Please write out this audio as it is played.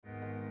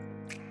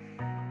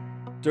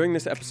During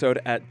this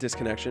episode at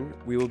Disconnection,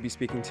 we will be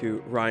speaking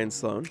to Ryan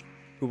Sloan,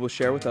 who will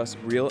share with us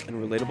real and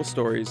relatable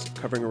stories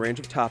covering a range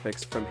of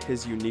topics from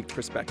his unique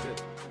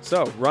perspective.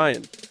 So,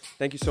 Ryan,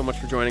 thank you so much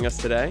for joining us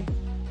today.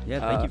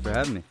 Yeah, thank you for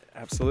having me.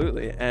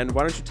 Absolutely. And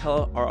why don't you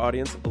tell our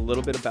audience a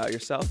little bit about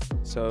yourself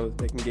so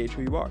they can gauge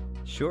who you are?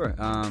 Sure.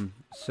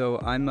 So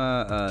I'm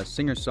a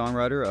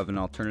singer-songwriter of an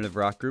alternative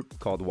rock group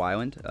called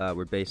Wyland.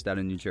 We're based out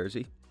in New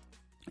Jersey.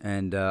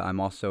 And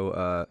I'm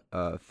also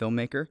a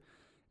filmmaker.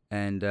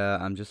 And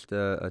I'm just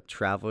a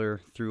traveler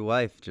through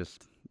life,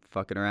 just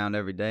fucking around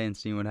every day and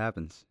seeing what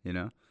happens, you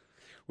know?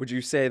 Would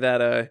you say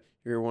that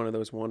you're one of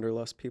those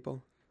wanderlust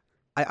people?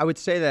 I would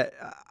say that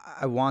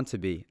I want to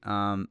be.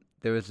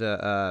 There was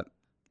a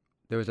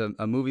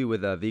movie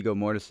with Viggo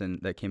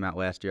Mortensen that came out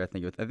last year. I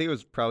think it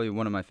was probably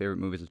one of my favorite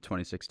movies of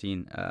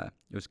 2016. It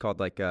was called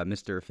like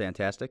Mr.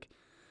 Fantastic,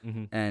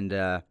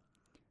 and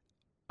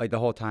like the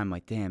whole time,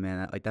 like damn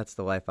man, like that's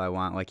the life I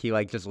want. Like he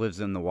like just lives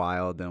in the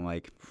wild and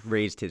like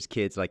raised his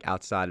kids like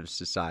outside of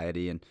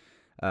society, and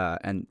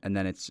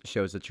then it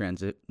shows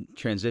the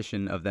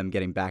transition of them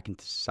getting back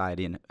into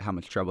society and how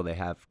much trouble they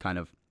have, kind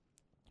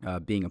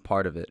of being a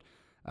part of it.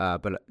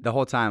 But the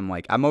whole time,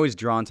 like, I'm always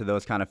drawn to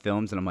those kind of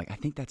films, and I'm like, I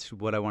think that's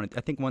what I want to.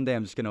 I think one day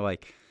I'm just gonna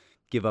like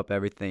give up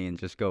everything and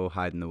just go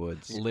hide in the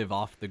woods, live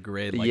off the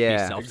grid, like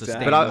yeah, be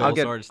self-sustainable, but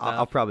sort of stuff.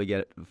 I'll probably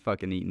get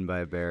fucking eaten by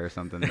a bear or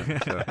something.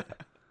 So.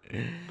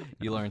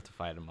 You learn to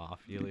fight them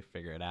off. You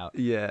figure it out.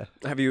 Yeah.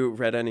 Have you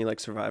read any like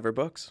Survivor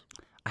books?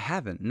 I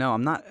haven't. No,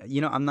 I'm not.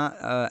 I'm not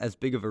as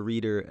big of a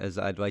reader as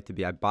I'd like to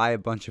be. I buy a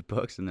bunch of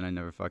books and then I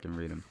never fucking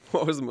read them.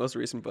 What was the most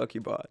recent book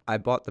you bought? I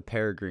bought The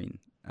Peregrine.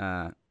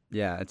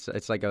 Yeah,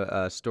 it's like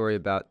a story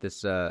about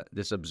this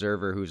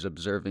observer who's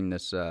observing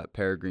this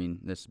peregrine,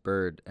 this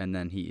bird, and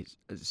then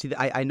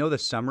I know the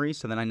summary,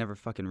 so then I never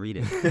fucking read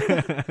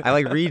it. I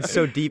like read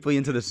so deeply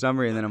into the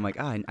summary, and then I'm like,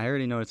 I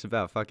already know what it's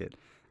about. Fuck it.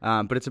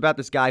 But it's about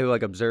this guy who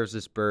like observes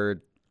this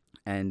bird,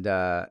 and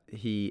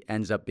he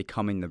ends up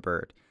becoming the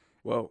bird.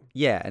 Whoa.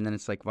 Yeah, and then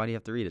it's like, why do you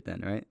have to read it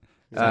then, right?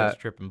 Sounds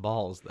tripping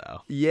balls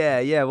though.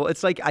 Yeah. Well,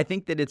 it's like I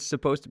think that it's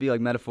supposed to be like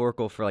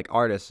metaphorical for like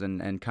artists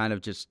and kind of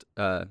just.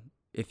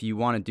 If you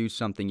want to do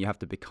something, you have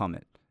to become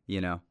it,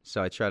 you know?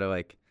 So I try to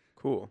like...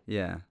 Cool.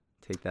 Yeah,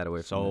 take that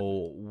away from it.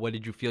 So what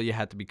did you feel you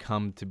had to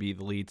become to be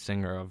the lead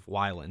singer of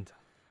Wyland?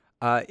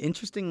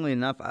 Interestingly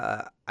enough,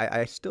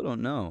 I still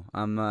don't know.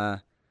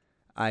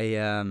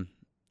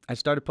 I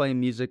started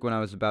playing music when I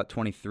was about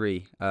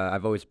 23.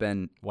 I've always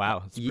been...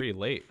 Wow, it's pretty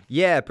late.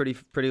 Yeah, pretty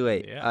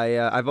late.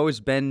 Yeah. I've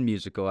always been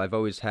musical. I've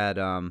always had,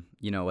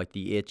 like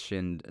the itch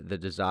and the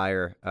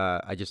desire.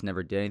 I just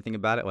never did anything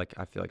about it, like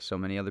I feel like so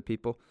many other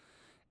people.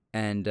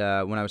 And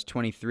when I was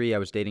 23, I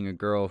was dating a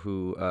girl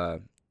who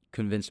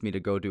convinced me to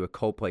go do a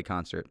Coldplay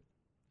concert.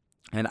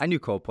 And I knew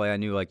Coldplay. I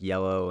knew like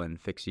Yellow and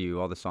Fix You,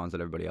 all the songs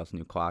that everybody else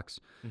knew, Clocks.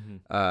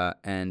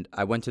 And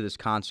I went to this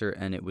concert,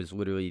 and it was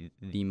literally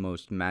the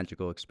most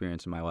magical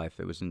experience in my life.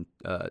 It was in,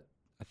 I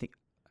think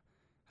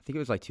it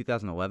was like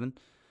 2011.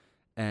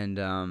 And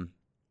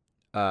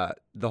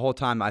the whole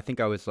time, I think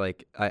I was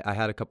like, I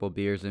had a couple of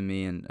beers in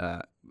me, and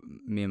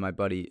me and my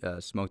buddy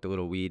smoked a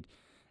little weed.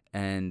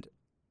 And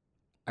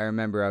I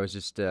remember I was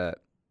just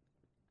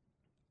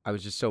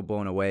so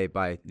blown away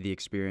by the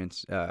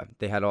experience.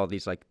 They had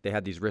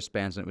these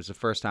wristbands, and it was the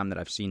first time that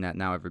I've seen that.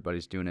 Now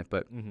everybody's doing it,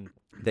 but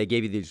they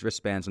gave you these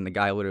wristbands, and the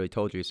guy literally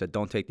told you, he said,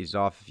 "Don't take these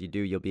off. If you do,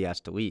 you'll be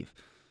asked to leave."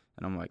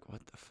 And I'm like,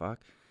 "What the fuck?"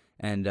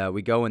 And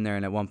we go in there,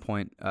 and at one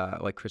point,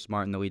 like Chris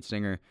Martin, the lead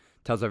singer,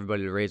 tells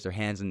everybody to raise their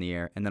hands in the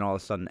air, and then all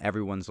of a sudden,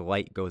 everyone's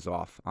light goes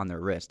off on their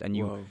wrist, and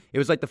Whoa. It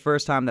was like the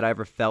first time that I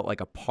ever felt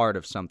like a part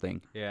of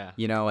something. Yeah.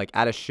 You know, like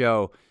at a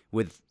show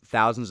with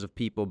thousands of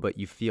people, but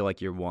you feel like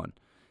you're one.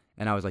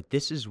 And I was like,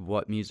 this is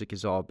what music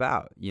is all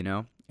about, you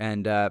know?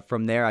 And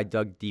from there, I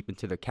dug deep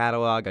into their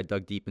catalog. I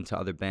dug deep into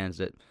other bands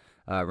that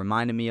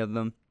reminded me of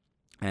them.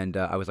 And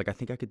I was like, I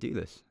think I could do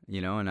this,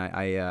 you know? And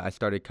I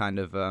started kind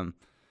of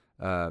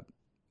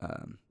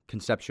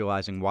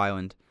conceptualizing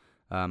Wyland,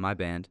 my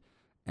band.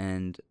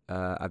 And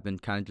I've been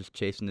kind of just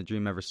chasing the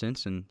dream ever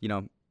since, and, you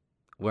know,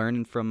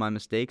 learning from my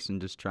mistakes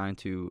and just trying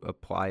to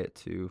apply it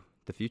to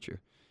the future,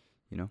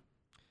 you know?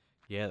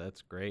 Yeah,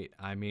 that's great.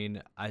 I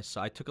mean, I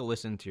took a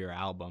listen to your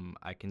album.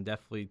 I can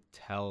definitely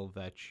tell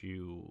that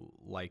you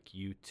like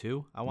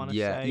U2, I want to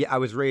say. Yeah, I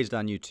was raised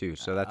on U2,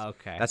 so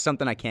that's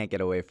something I can't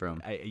get away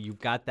from. You've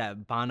got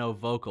that Bono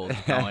vocals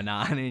going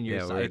on in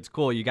your side. It's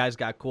cool. You guys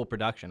got cool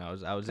production.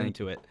 I was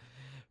into it.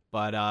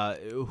 But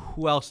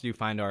who else do you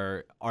find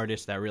are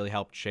artists that really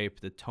helped shape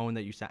the tone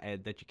that you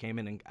came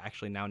in, and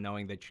actually now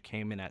knowing that you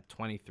came in at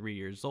 23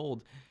 years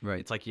old, right?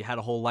 It's like you had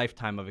a whole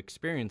lifetime of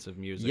experience of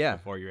music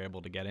before you were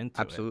able to get into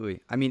it.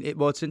 Absolutely. I mean,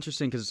 it's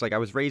interesting because it's like I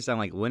was raised on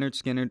like Lynyrd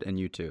Skynyrd and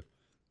U2,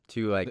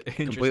 two like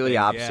completely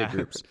opposite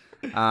groups.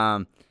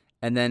 And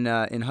then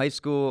in high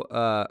school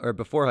or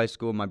before high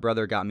school, my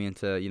brother got me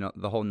into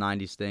the whole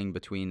 '90s thing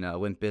between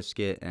Limp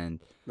Bizkit and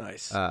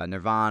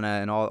Nirvana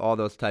and all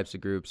those types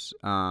of groups.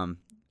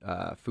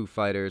 Foo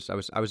Fighters.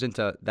 I was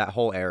into that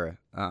whole era.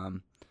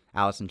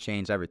 Alice in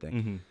Chains,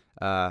 everything.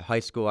 High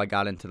school, I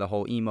got into the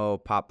whole emo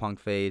pop punk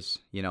phase,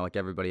 you know, like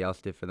everybody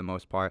else did for the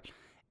most part.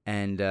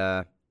 And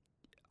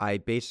I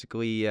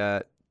basically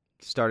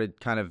started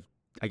kind of,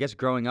 I guess,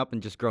 growing up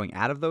and just growing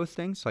out of those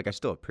things. Like, I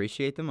still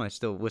appreciate them. I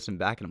still listen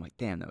back and I'm like,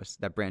 damn,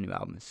 that brand new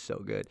album is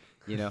so good,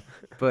 you know?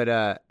 But,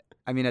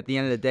 I mean, at the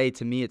end of the day,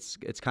 to me, it's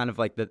kind of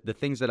like the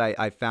things that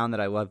I found that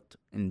I loved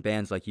in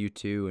bands like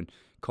U2 and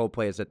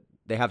Coldplay is that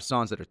they have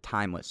songs that are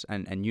timeless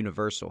and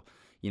universal.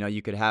 You know,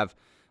 you could have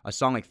a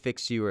song like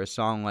Fix You or a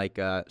song like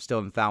Still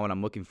Haven't Found What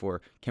I'm Looking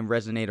For can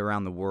resonate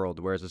around the world,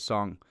 whereas a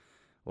song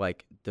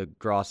like The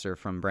Grosser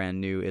from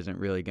Brand New isn't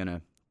really going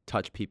to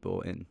touch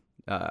people in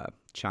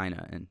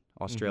China and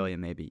Australia,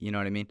 maybe. You know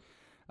what I mean?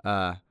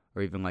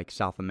 Or even like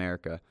South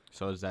America.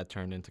 So has that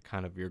turned into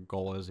kind of your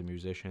goal as a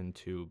musician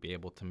to be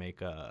able to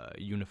make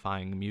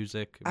unifying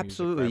music?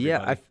 Absolutely,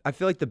 yeah. I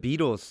feel like the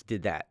Beatles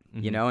did that,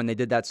 you know, and they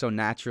did that so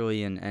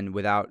naturally and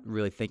without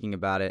really thinking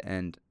about it.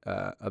 And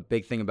a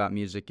big thing about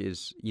music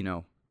is, you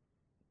know,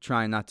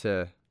 trying not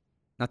to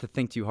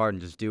think too hard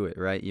and just do it,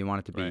 right? You want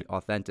it to be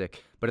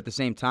authentic. But at the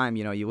same time,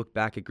 you know, you look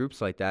back at groups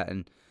like that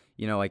and,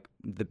 you know, like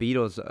the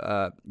Beatles,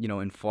 you know,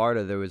 in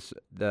Florida, there was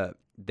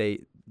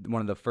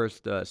one of the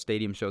first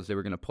stadium shows they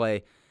were going to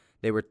play,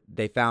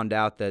 they found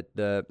out that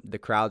the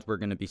crowds were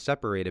going to be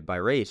separated by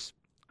race,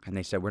 and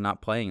they said, we're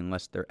not playing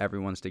unless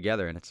everyone's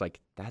together. And it's like,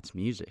 that's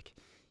music,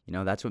 you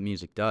know, that's what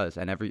music does.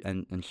 And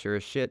and sure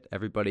as shit,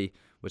 everybody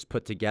was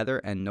put together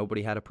and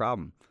nobody had a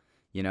problem,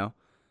 you know.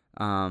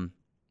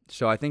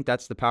 So I think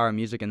that's the power of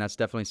music, and that's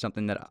definitely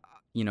something that,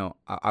 you know,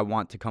 I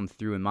want to come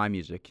through in my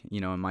music,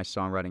 you know, in my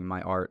songwriting,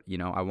 my art. You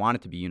know, I want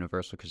it to be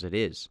universal because it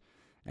is.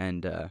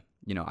 And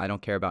you know, I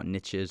don't care about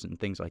niches and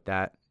things like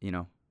that. You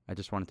know, I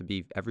just want it to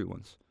be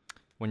everyone's.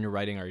 When you're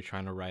writing, are you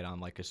trying to write on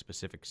like a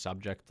specific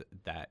subject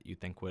that you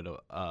think would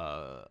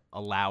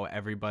allow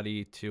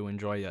everybody to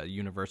enjoy a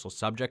universal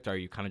subject? Or are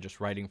you kind of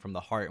just writing from the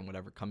heart, and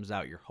whatever comes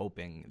out, you're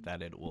hoping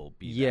that it will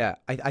be? Yeah,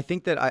 I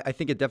think that I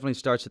think it definitely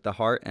starts at the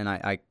heart, and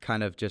I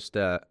kind of just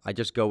I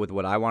just go with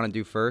what I want to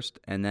do first,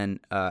 and then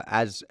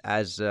as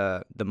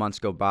the months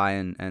go by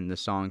and the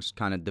songs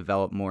kind of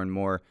develop more and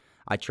more,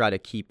 I try to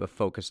keep a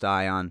focused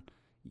eye on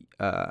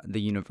the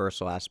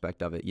universal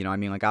aspect of it. You know, I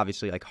mean, like,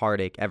 obviously, like,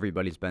 heartache,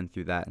 everybody's been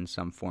through that in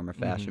some form or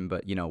fashion,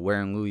 but, you know,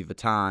 wearing Louis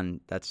Vuitton,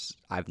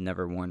 I've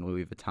never worn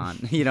Louis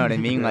Vuitton. You know what I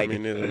mean? Like,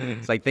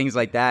 it's like things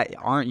like that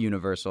aren't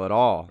universal at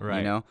all,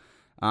 you know?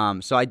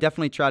 So I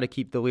definitely try to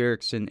keep the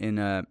lyrics in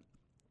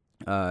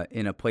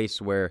a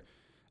place where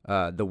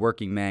the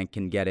working man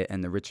can get it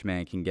and the rich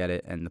man can get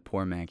it and the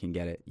poor man can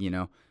get it, you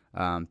know?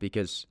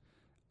 Because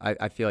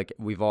I feel like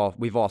we've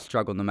all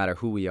struggled no matter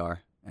who we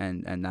are.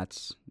 And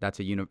that's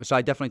so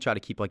I definitely try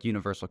to keep like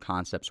universal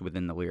concepts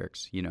within the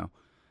lyrics, you know.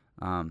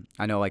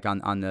 I know like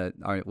on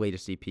our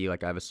latest EP,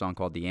 like I have a song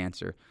called The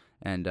Answer,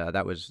 and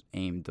that was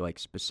aimed like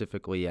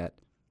specifically at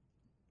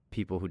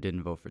people who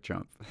didn't vote for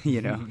Trump,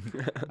 you know.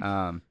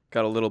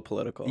 Got a little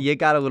political. Yeah,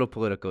 got a little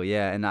political,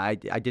 yeah, and I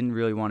didn't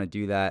really want to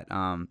do that.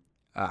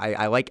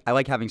 I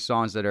like having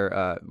songs that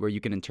are where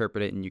you can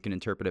interpret it and you can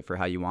interpret it for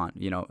how you want.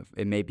 You know,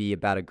 it may be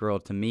about a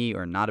girl to me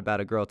or not about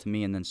a girl to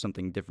me, and then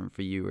something different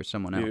for you or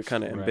someone else. You're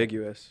kind of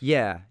ambiguous.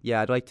 Yeah.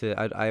 I'd like to.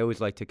 I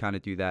always like to kind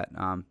of do that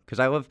because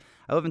I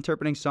love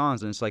interpreting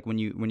songs, and it's like when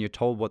you're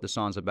told what the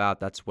song's about,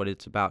 that's what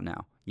it's about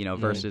now. You know,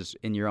 versus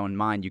in your own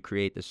mind, you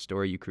create this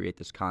story, you create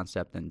this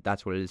concept, and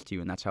that's what it is to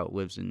you, and that's how it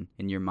lives in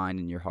your mind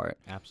and your heart.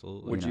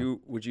 Absolutely.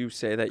 Would you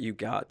say that you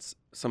got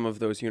some of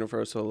those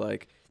universal,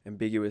 like,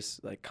 ambiguous,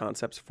 like,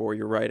 concepts for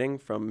your writing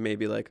from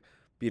maybe like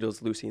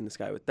Beatles' Lucy in the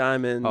Sky with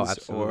Diamonds? Oh,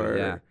 absolutely,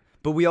 yeah.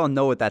 But we all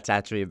know what that's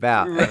actually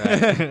about.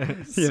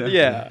 Right. You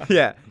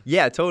know?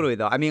 Yeah, totally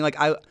though. I mean, like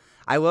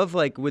I love,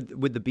 like,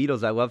 with the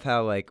Beatles, I love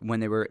how, like,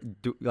 when they were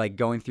like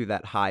going through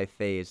that high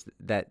phase,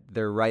 that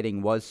their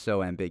writing was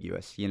so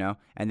ambiguous, you know,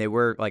 and they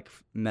were like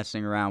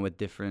messing around with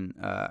different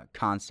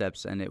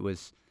concepts, and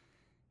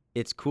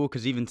it's cool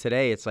because even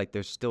today it's like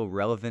they're still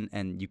relevant,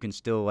 and you can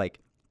still like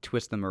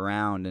twist them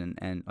around,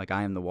 and like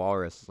I Am the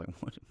Walrus. It's like,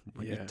 what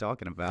are you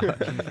talking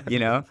about? You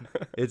know,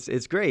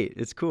 it's great.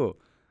 It's cool.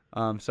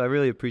 So I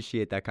really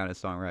appreciate that kind of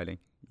songwriting,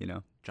 you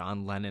know.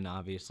 John Lennon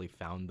obviously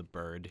found the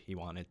bird he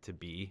wanted to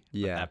be.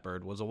 Yeah. But that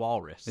bird was a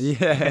walrus.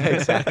 Yeah,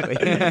 exactly.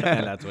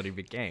 And that's what he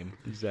became.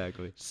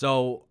 Exactly.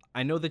 So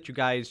I know that you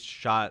guys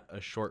shot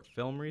a short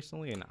film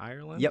recently in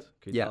Ireland. Yep.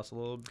 Could you tell us a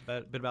little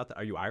bit about that?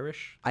 Are you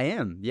Irish? I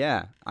am.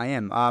 Yeah, I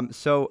am.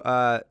 So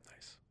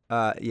Nice.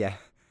 yeah.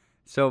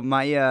 So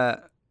my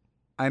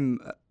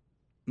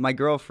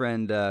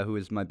girlfriend, who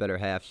is my better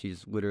half,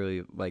 she's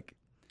literally like,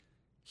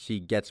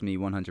 she gets me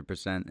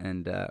 100%,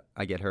 and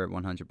I get her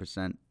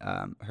 100%.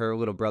 Her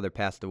little brother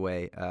passed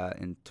away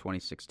in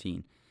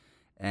 2016,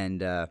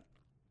 and it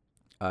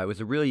was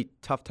a really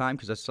tough time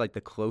because that's like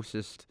the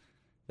closest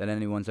that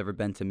anyone's ever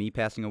been to me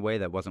passing away.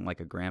 That wasn't like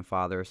a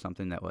grandfather or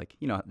something that, like,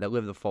 you know, that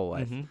lived a full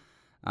life.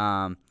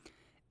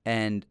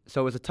 And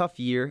so it was a tough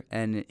year.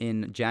 And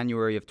in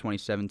January of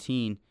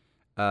 2017,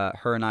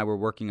 her and I were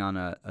working on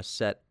a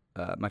set,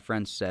 my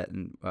friend's set,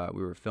 and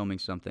we were filming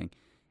something,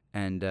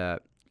 and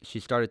she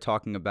started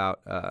talking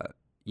about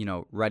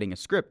writing a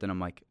script, and I'm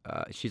like,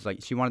 she's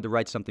like, she wanted to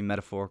write something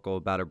metaphorical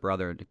about her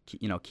brother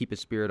to, keep his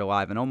spirit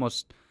alive and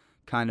almost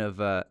kind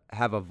of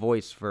have a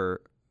voice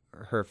for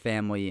her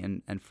family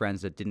and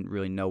friends that didn't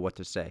really know what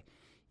to say,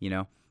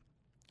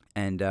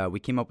 And we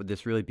came up with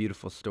this really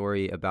beautiful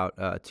story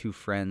about two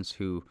friends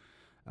who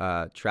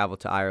traveled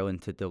to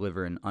Ireland to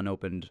deliver an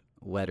unopened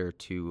letter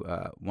to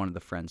one of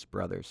the friends'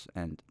 brothers,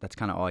 and that's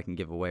kind of all I can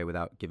give away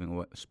without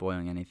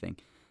spoiling anything.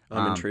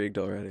 I'm intrigued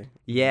already.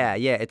 Yeah,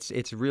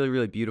 it's really,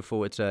 really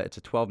beautiful. It's a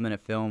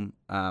 12-minute film.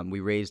 We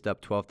raised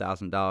up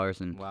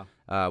 $12,000, and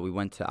wow. We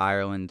went to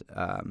Ireland.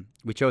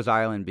 We chose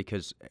Ireland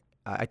because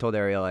I told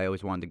Ariel I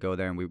always wanted to go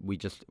there, and we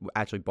just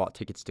actually bought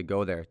tickets to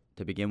go there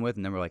to begin with,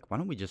 and then we're like, why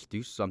don't we just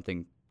do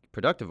something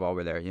productive while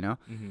we're there,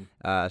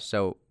 Mm-hmm.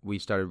 So we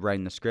started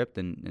writing the script,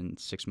 and in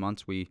 6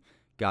 months we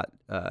got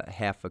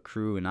half a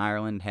crew in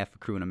Ireland, half a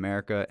crew in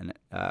America, and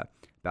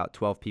about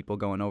 12 people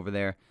going over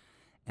there,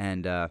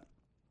 and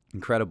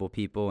incredible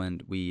people,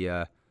 and we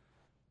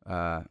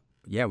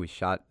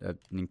shot an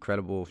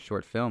incredible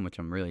short film, which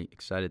I'm really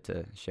excited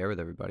to share with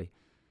everybody.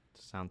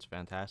 Sounds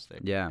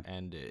fantastic. Yeah.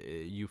 And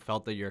you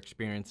felt that your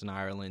experience in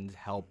Ireland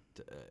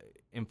helped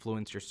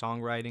influence your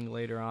songwriting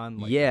later on?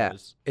 Yeah,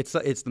 it's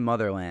the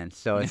motherland.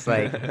 So it's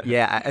like,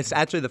 it's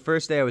actually the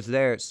first day I was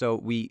there.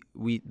 So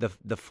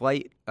the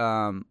flight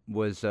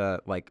was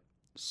like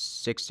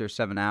 6 or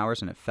 7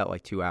 hours, and it felt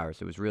like 2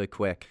 hours. It was really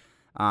quick.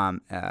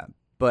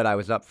 But I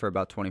was up for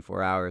about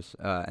 24 hours,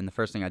 and the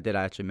first thing I did,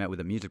 I actually met with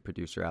a music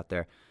producer out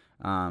there,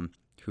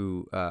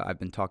 who I've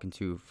been talking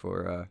to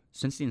for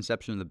since the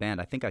inception of the band.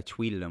 I think I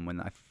tweeted him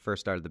when I first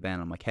started the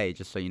band. I'm like, hey,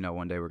 just so you know,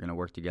 one day we're going to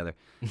work together.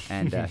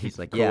 And he's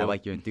like, yeah, I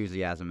like your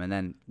enthusiasm. And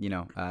then,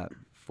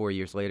 4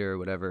 years later or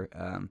whatever,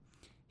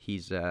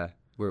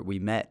 we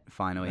met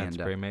finally. That's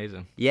pretty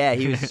amazing. Yeah,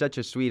 he was such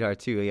a sweetheart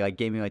too. He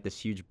gave me this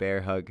huge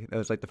bear hug. That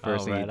was the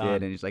first thing he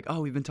did. And he's like,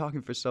 oh, we've been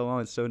talking for so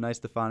long. It's so nice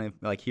to finally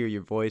hear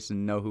your voice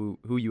and know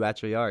who you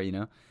actually are,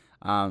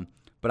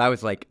 But I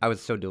was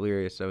so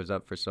delirious. I was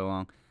up for so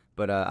long.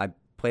 But I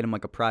played him a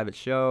private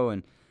show,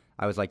 and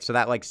I was so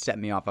that set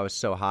me off. I was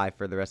so high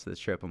for the rest of the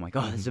trip. I'm like,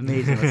 oh, this is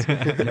amazing. Let's,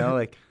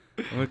 I'm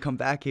gonna come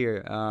back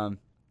here.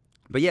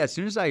 But yeah, as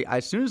soon as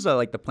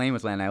the plane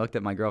was landing, I looked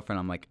at my girlfriend.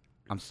 I'm like,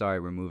 I'm sorry,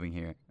 we're moving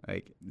here.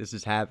 This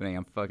is happening.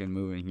 I'm fucking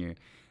moving here.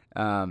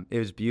 It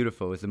was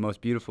beautiful. It was the most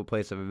beautiful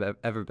place I've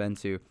ever been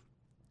to.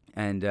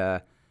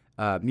 And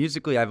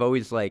musically, I've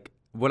always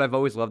what I've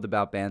always loved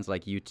about bands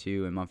like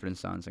U2 and Mumford &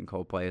 Sons and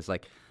Coldplay is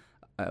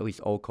at least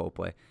old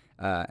Coldplay,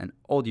 and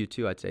old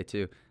U2 I'd say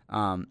too,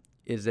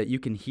 is that you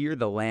can hear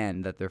the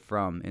land that they're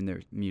from in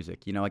their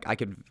music. I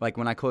could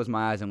when I close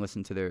my eyes and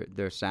listen to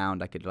their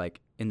sound, I could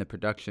in the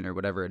production or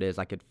whatever it is,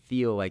 I could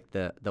feel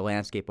the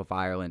landscape of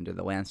Ireland or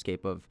the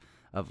landscape of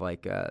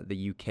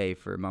the UK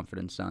for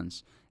Mumford &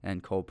 Sons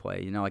and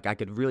Coldplay. I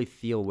could really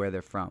feel where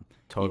they're from.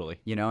 Totally.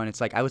 And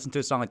it's I listened to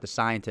a song like The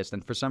Scientist,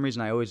 and for some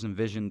reason I always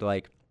envisioned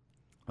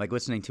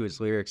listening to his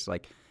lyrics,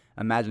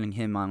 imagining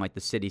him on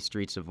the city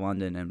streets of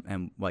London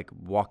and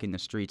walking the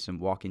streets and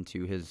walking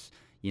to his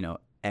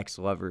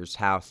ex-lover's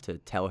house to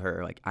tell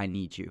her I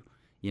need you,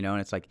 and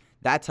it's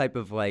that type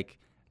of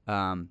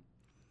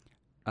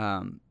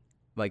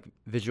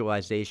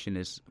visualization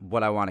is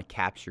what I want to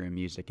capture in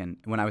music. And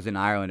when I was in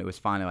Ireland, it was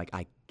finally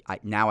I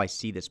now I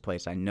see this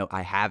place. I know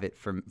I have it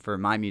for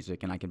my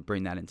music, and I can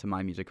bring that into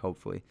my music,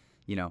 hopefully.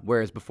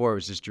 Whereas before it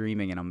was just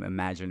dreaming and I'm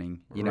imagining.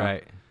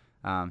 Right.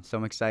 So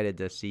I'm excited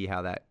to see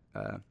how that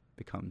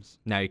becomes.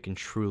 Now you can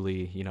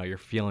truly, you're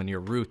feeling your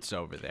roots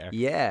over there.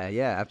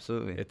 Yeah,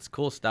 absolutely. It's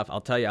cool stuff.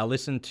 I'll tell you, I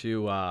listened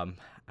to,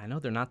 I know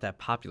they're not that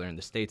popular in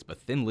the States, but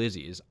Thin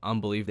Lizzy is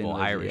unbelievable.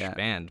 Irish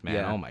band, man.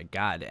 Yeah. Oh my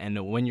God.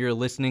 And when you're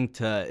listening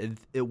to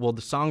the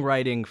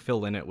songwriting,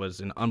 Phil Lynott was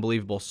an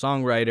unbelievable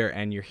songwriter,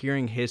 and you're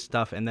hearing his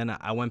stuff. And then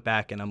I went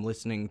back and I'm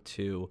listening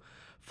to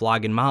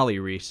Flogging Molly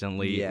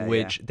recently,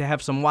 which they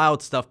have some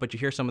wild stuff, but you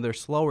hear some of their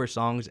slower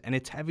songs, and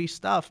it's heavy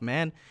stuff,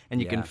 man.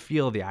 And you can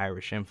feel the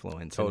Irish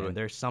influence. Totally. And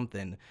there's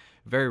something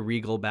very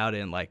regal about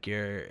it, and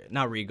you're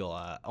not regal,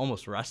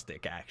 almost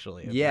rustic,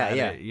 actually.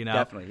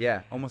 Definitely,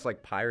 yeah, almost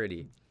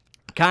piratey.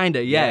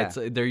 Kinda, yeah. It's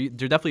they're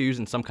definitely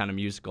using some kind of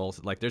musicals.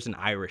 There's an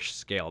Irish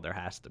scale. There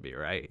has to be,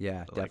 right?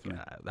 Yeah,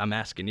 definitely. I'm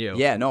asking you.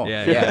 Yeah, no,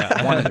 yeah,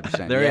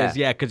 100%. There is,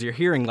 because you're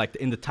hearing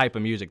in the type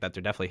of music that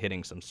they're definitely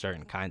hitting some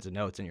certain kinds of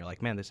notes, and you're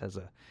like, man, this has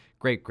a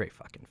great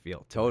fucking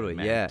feel. Totally,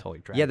 man. yeah,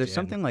 Totally. There's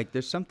something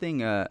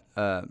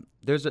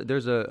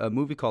there's a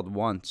movie called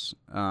Once,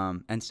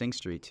 and Sing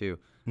Street too.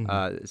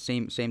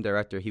 Mm-hmm. Same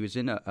director. He was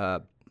in I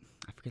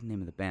forget the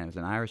name of the band. It was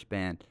an Irish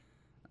band,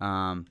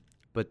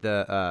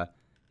 but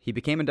he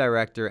became a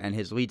director, and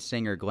his lead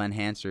singer, Glenn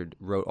Hansard,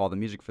 wrote all the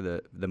music for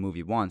the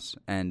movie Once,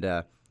 and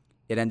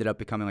it ended up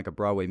becoming a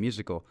Broadway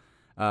musical.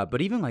 But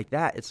even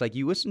that, it's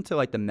you listen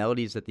to the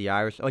melodies that the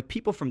Irish,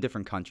 people from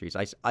different countries,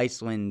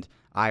 Iceland,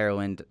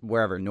 Ireland,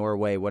 wherever,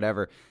 Norway,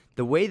 whatever,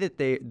 the way that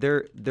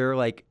their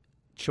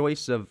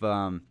choice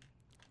of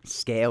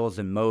scales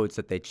and modes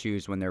that they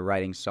choose when they're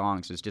writing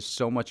songs is just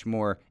so much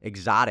more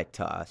exotic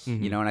to us,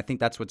 and I think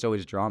that's what's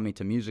always drawn me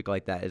to music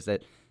like that, is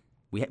that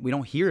we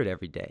don't hear it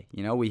every day.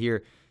 You know, we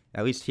hear,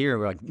 at least here,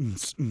 we're like, Yeah.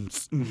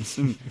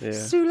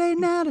 it's too late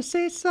now to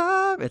say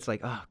sorry. It's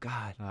like, oh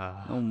God,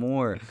 no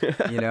more.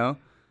 You know,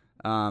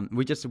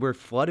 we're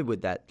flooded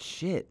with that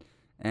shit,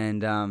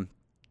 and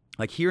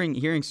like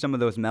hearing some of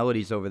those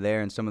melodies over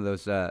there and some of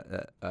those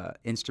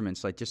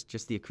instruments, like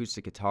just the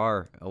acoustic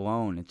guitar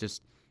alone, it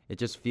just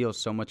feels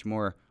so much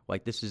more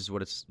like this is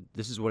what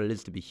it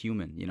is to be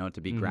human, you know, to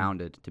be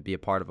grounded, to be a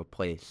part of a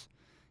place,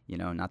 you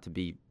know, not to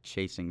be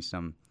chasing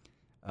some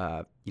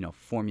you know,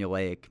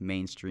 formulaic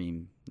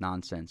mainstream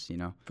nonsense, you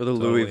know. For the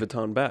Louis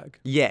Vuitton bag.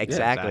 Yeah,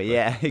 exactly.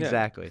 Yeah,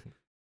 exactly.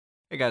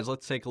 Hey guys,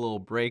 let's take a little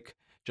break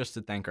just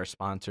to thank our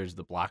sponsors,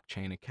 the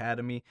Blockchain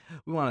Academy.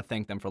 We want to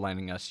thank them for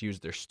letting us use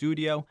their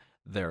studio,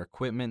 their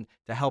equipment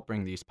to help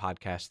bring these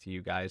podcasts to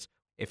you guys.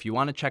 If you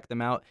want to check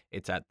them out,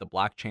 it's at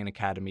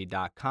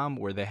theblockchainacademy.com,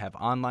 where they have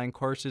online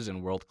courses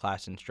and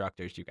world-class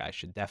instructors you guys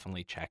should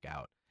definitely check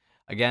out.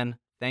 Again,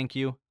 thank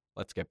you.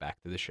 Let's get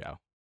back to the show.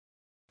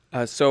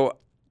 So,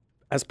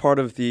 as part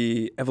of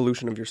the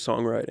evolution of your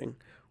songwriting,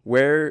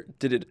 where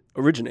did it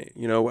originate?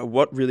 You know,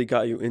 what really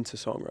got you into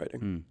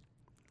songwriting?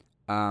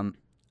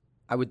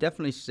 I would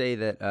definitely say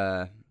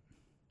that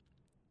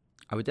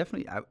I would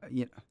say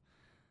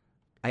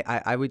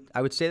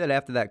that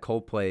after that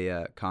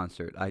Coldplay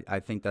concert, I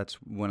think that's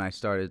when I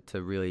started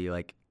to really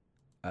like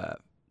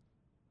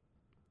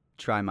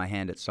try my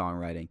hand at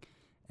songwriting.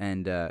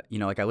 And you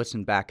know, like I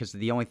listened back because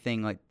the only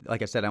thing,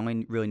 like I said, I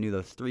only really knew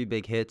those 3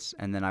 big hits,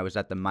 and then I was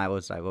at the Milo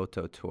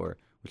Xyloto tour,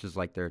 which is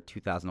like their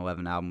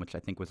 2011 album, which I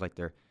think was like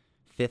their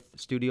 5th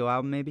studio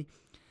album, maybe,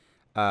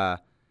 or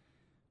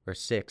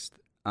 6th.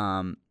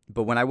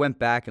 But when I went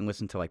back and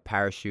listened to like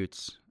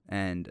Parachutes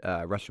and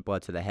Rush of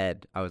Blood to the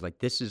Head, I was like,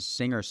 this is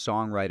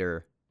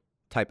singer-songwriter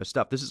type of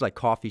stuff. This is like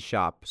coffee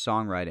shop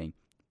songwriting,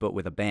 but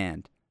with a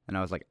band. And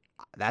I was like,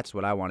 that's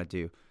what I want to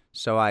do.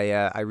 So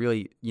I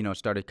really, you know,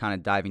 started kind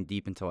of diving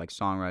deep into like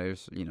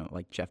songwriters, you know,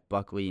 like Jeff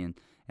Buckley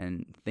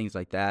and things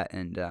like that.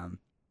 And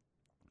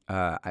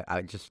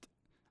I just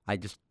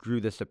grew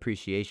this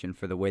appreciation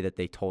for the way that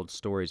they told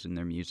stories in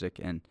their music.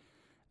 And,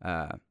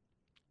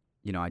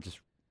 you know, I just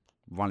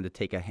wanted to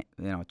take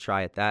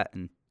try at that.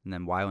 And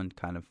then Weiland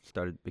kind of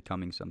started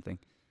becoming something.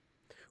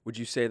 Would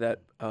you say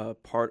that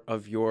part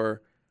of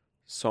your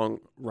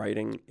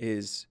songwriting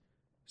is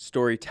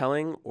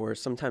storytelling, or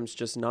sometimes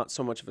just not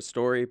so much of a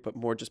story, but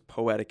more just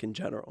poetic in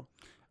general?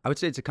 I would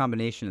say it's a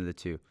combination of the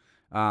two.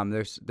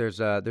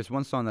 There's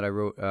one song that I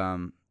wrote,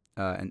 and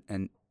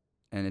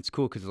it's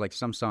cool because like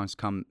some songs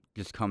come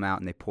out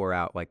and they pour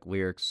out like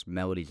lyrics,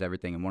 melodies,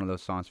 everything. And one of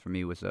those songs for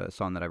me was a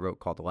song that I wrote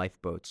called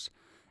 "Lifeboats,"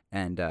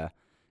 and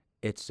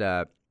it's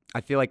I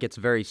feel like it's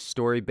very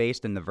story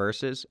based in the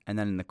verses, and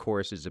then in the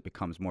choruses it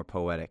becomes more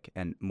poetic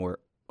and more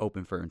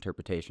open for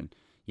interpretation.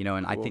 You know,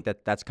 and cool. I think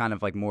that's kind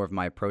of like more of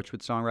my approach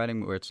with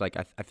songwriting, where it's like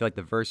I feel like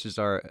the verses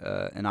are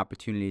an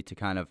opportunity to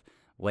kind of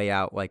lay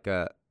out like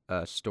a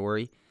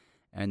story,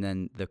 and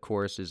then the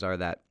choruses are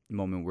that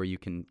moment where you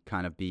can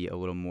kind of be a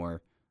little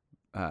more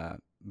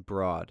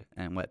broad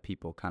and let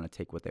people kind of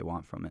take what they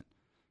want from it,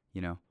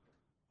 you know?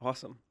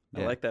 Awesome.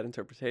 Yeah. I like that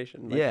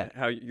interpretation. Like yeah.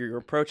 How you're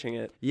approaching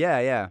it.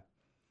 Yeah.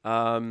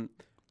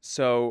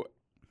 So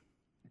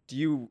do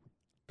you,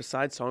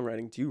 besides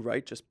songwriting, do you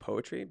write just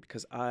poetry?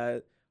 Because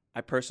I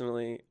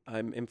personally,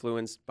 I'm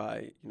influenced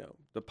by, you know,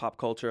 the pop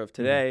culture of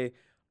today.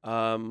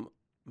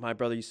 My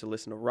brother used to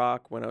listen to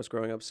rock when I was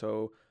growing up.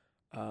 So,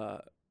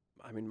 I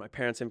mean, my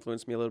parents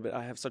influenced me a little bit.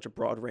 I have such a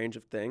broad range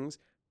of things,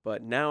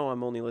 but now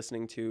I'm only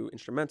listening to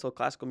instrumental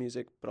classical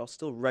music, but I'll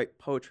still write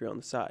poetry on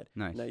the side.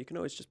 Nice. Now you can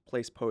always just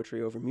place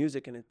poetry over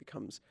music and it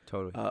becomes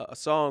totally a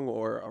song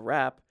or a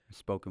rap.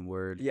 Spoken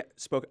word. Yeah,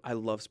 I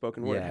love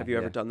spoken word. Yeah, have you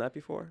ever done that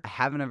before? I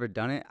haven't ever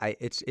done it.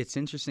 It's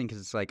interesting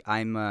because it's like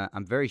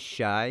I'm very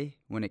shy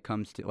when it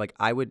comes to like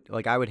I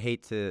would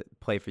hate to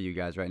play for you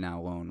guys right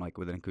now alone, like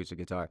with an acoustic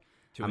guitar.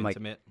 Too I'm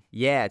intimate. Like,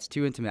 yeah, it's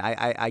too intimate.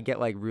 I get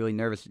like really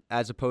nervous,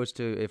 as opposed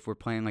to if we're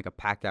playing like a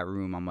packed out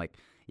room. I'm like,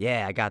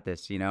 yeah, I got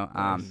this, you know.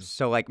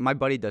 So like my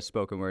buddy does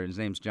spoken word. His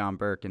name's John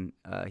Burke, and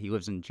he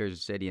lives in Jersey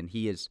City, and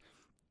he is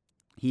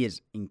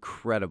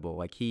incredible.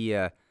 Like he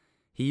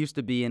used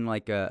to be in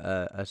like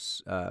a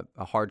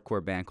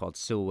hardcore band called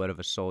Silhouette of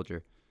a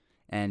Soldier,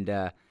 and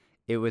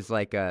it was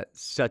like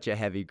such a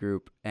heavy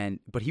group.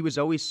 But he was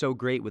always so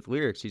great with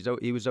lyrics.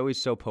 He was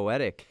always so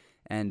poetic,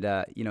 and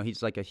you know,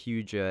 he's like a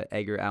huge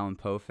Edgar Allan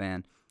Poe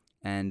fan,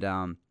 and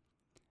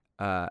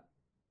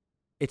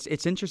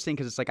it's interesting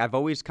because it's like I've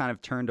always kind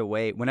of turned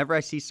away whenever I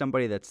see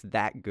somebody that's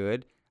that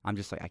good. I'm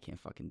just like, I can't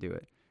fucking do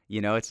it.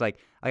 You know, it's like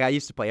I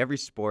used to play every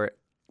sport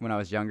when I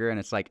was younger, and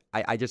it's like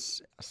I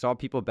just saw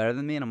people better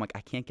than me, and I'm like,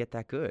 I can't get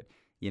that good,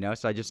 you know,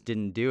 so I just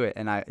didn't do it.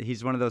 And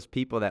he's one of those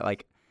people that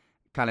like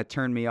kind of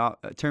turned me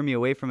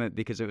away from it,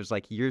 because it was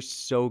like, you're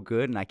so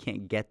good and I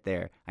can't get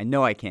there. I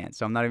know I can't,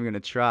 so I'm not even gonna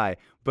try.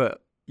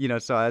 But you know,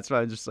 so that's why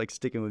I'm just like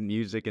sticking with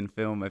music and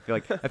film. I feel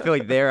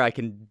like there I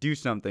can do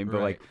something, but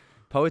like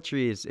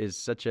poetry is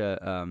such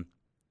a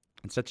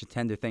it's such a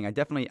tender thing.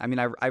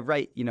 I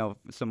write, you know,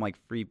 some like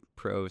free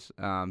prose,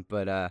 or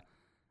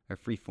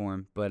free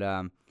form,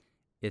 but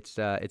it's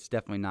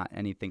definitely not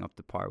anything up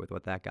to par with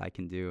what that guy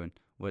can do and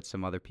what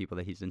some other people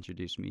that he's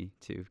introduced me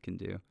to can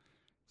do.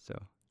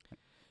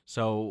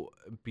 So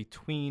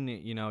between,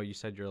 you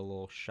said you're a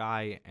little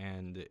shy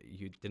and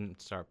you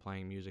didn't start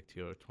playing music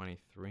till you were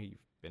 23. You've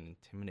been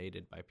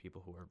intimidated by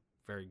people who are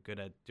very good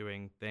at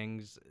doing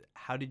things.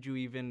 How'd you get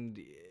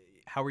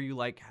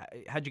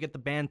the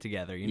band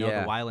together? The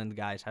Weiland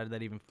guys, how did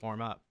that even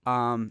form up?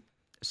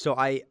 So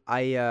I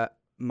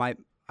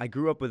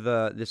grew up with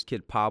this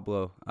kid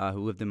Pablo who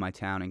lived in my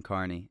town in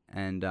Kearney,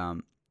 and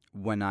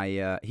when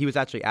he was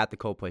actually at the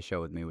Coldplay show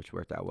with me, which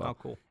worked out well. Oh,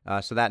 cool.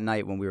 So that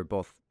night when we were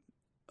both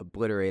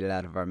obliterated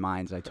out of our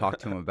minds, I talked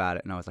to him about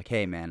it, and I was like,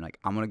 hey man, like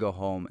I'm gonna go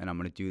home and I'm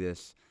gonna do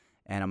this,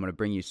 and I'm gonna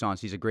bring you songs.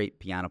 He's a great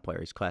piano player.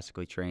 He's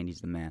classically trained.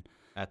 He's the man.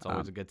 That's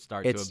always a good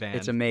start to a band.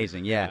 It's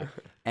amazing, yeah.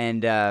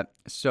 And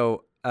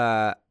so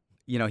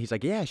he's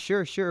like, yeah,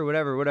 sure,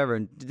 whatever,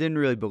 and didn't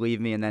really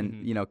believe me. And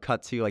then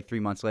cut to like 3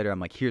 months later,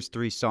 I'm like, here's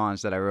 3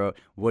 songs that I wrote.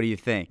 What do you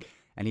think?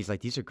 And he's like,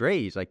 these are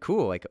great. He's like,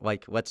 cool.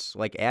 Like let's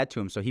like add to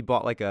them. So he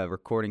bought like a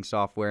recording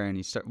software, and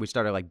we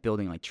started like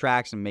building like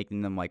tracks and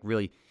making them like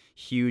really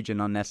huge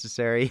and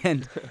unnecessary.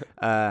 And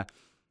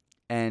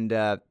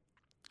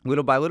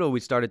little by little, we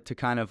started to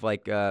kind of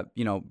like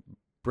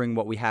bring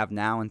what we have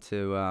now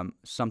into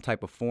some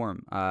type of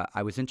form.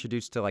 I was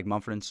introduced to like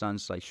Mumford &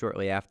 Sons like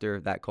shortly after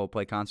that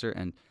Coldplay concert,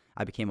 and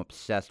I became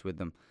obsessed with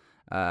them.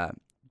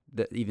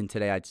 Even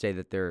today, I'd say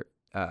that they're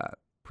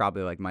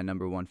probably like my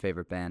number 1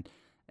 favorite band.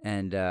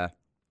 And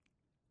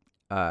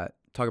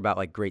talk about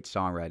like great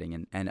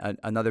songwriting and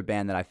another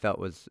band that I felt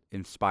was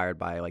inspired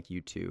by like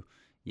U2,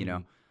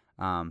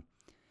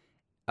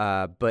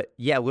 but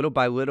yeah, little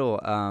by little,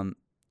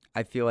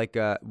 I feel like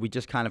we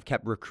just kind of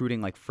kept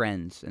recruiting like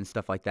friends and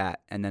stuff like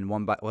that, and then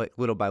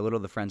little by little,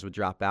 the friends would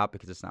drop out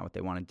because it's not what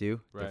they want to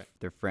do. Right.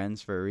 They're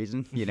friends for a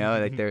reason,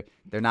 like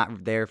they're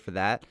not there for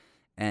that,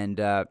 and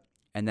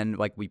then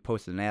like we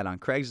posted an ad on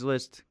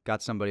Craigslist,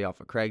 got somebody off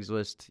of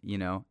Craigslist,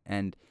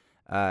 and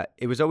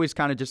it was always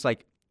kind of just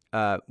like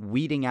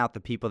weeding out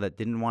the people that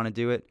didn't want to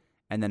do it,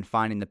 and then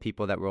finding the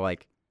people that were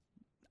like,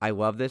 I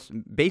love this.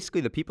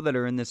 Basically, the people that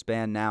are in this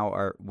band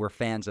now were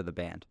fans of the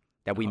band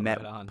that we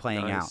met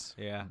playing out.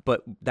 Yeah.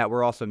 But that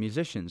were also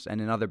musicians and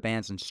in other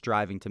bands and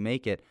striving to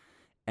make it.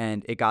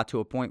 And it got to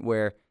a point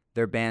where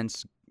their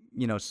bands,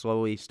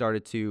 slowly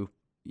started to,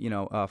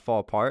 fall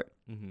apart.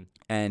 Mm-hmm.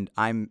 And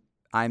I'm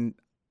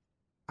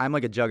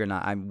like a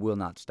juggernaut. I will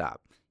not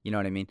stop. You know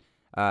what I mean?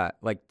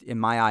 Like in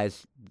my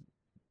eyes,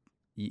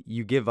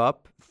 you give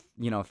up.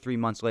 3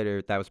 months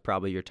later, that was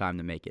probably your time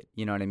to make it.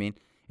 You know what I mean?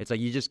 It's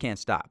like you just can't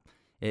stop.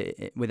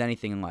 With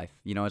anything in life,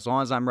 as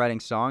long as I'm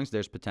writing songs,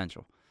 there's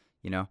potential,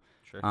 Sure,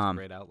 it's a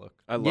great outlook.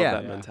 I love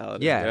that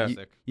mentality. Yeah,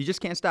 you just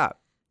can't stop.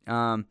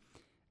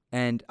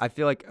 And I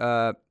feel like,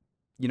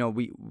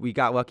 we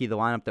got lucky. The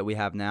lineup that we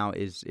have now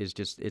is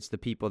just, it's the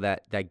people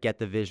that get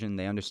the vision.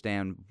 They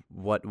understand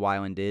what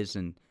Weiland is,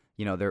 and,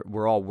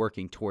 we're all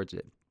working towards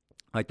it.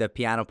 Like the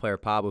piano player,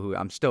 Pablo, who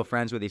I'm still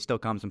friends with, he still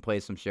comes and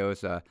plays some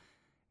shows.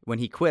 When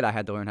he quit, I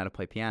had to learn how to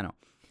play piano.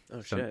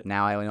 Oh, so shit.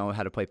 Now I know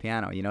how to play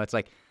piano. It's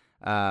like,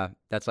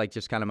 that's like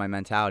just kind of my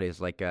mentality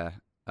is like,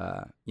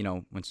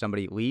 when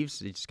somebody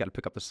leaves, you just got to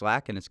pick up the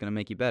slack, and it's going to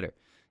make you better,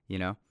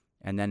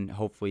 and then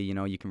hopefully,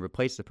 you can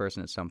replace the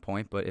person at some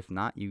point, but if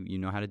not, you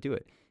know how to do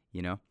it,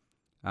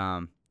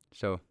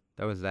 so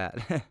that was that.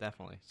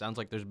 Definitely. Sounds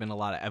like there's been a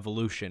lot of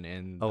evolution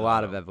in a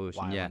lot of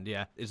evolution. Weiland.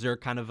 Yeah. Is there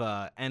kind of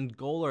a end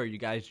goal, or are you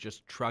guys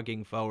just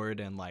trugging forward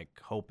and like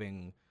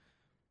hoping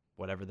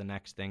whatever the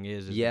next thing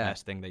is the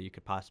best thing that you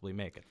could possibly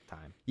make at the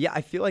time? Yeah,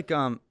 I feel like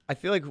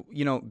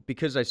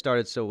because I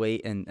started so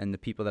late, and the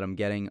people that I'm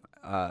getting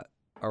are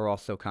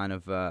also kind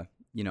of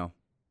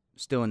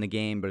still in the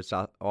game, but it's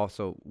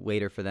also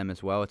later for them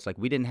as well. It's like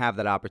we didn't have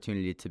that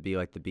opportunity to be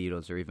like the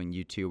Beatles or even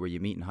U2, where you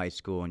meet in high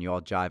school and you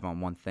all jive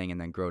on one thing and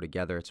then grow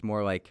together. It's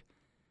more like,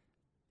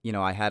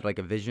 I had like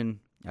a vision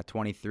at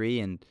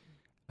 23, and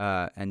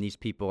these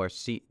people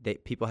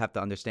people have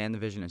to understand the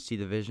vision and see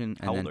the vision.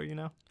 How old are you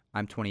now?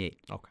 I'm 28.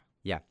 Okay.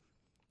 Yeah.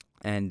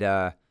 And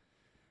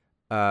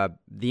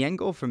the end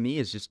goal for me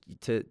is just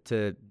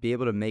to be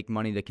able to make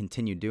money to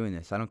continue doing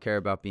this. I don't care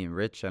about being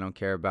rich. I don't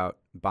care about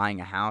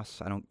buying a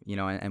house. I don't,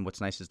 and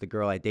what's nice is the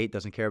girl I date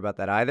doesn't care about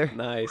that either.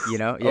 Nice.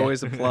 Yeah.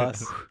 Always a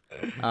plus.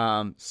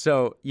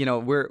 So,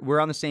 we're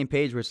on the same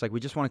page where it's like we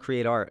just want to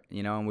create art,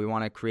 and we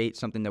want to create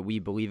something that we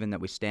believe in,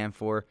 that we stand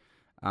for.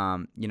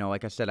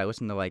 Like I said, I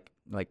listen to like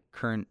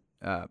current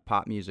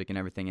pop music and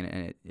everything,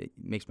 and it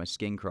makes my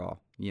skin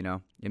crawl.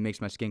 It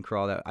makes my skin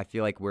crawl that I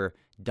feel like we're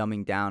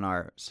dumbing down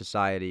our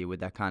society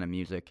with that kind of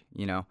music.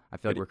 I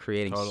feel like we're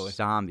creating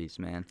zombies,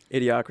 man.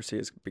 Idiocracy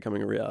is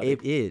becoming a reality.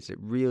 It is. It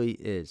really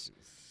is.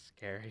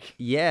 Scary.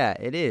 Yeah,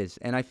 it is.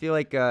 And I feel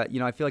like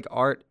I feel like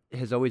art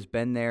has always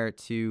been there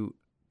to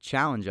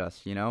challenge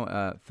us.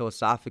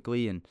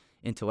 Philosophically and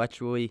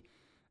intellectually,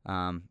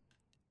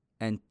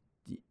 and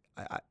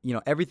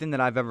everything that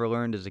I've ever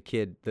learned as a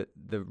kid,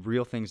 the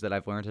real things that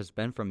I've learned has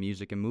been from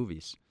music and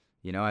movies.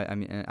 You know, I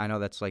mean, I know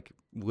that's like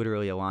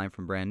literally a line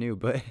from Brand New,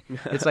 but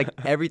it's like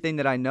everything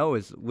that I know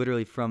is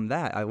literally from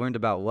that. I learned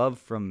about love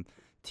from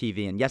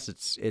TV, and yes,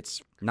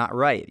 it's not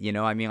right. You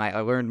know, I mean, I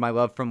learned my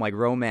love from like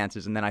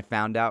romances, and then I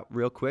found out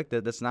real quick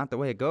that that's not the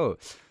way it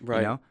goes.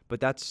 Right. You know,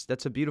 but that's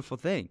a beautiful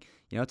thing.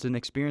 You know, it's an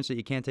experience that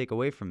you can't take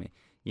away from me.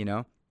 You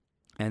know,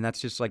 and that's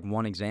just like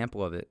one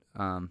example of it.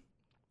 I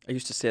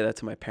used to say that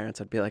to my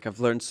parents. I'd be like, I've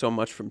learned so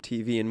much from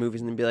TV and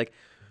movies, and they'd be like,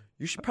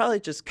 you should probably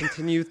just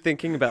continue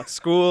thinking about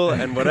school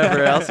and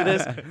whatever else it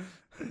is.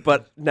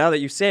 But now that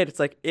you say it, it's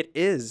like it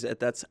is.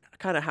 That's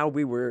kind of how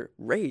we were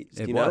raised.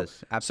 It you know?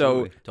 was,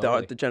 absolutely. So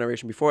Totally. the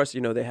generation before us,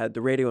 you know, they had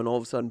the radio, and all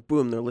of a sudden,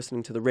 boom, they're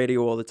listening to the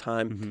radio all the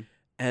time. Mm-hmm.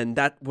 And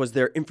that was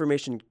their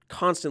information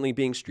constantly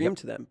being streamed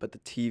to them. But the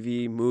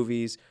TV,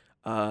 movies,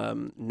 now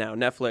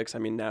Netflix, I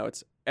mean, now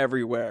it's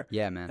everywhere.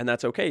 Yeah, man. And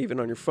that's okay,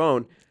 even on your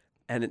phone.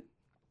 And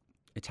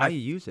It's how you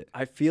use it.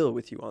 I feel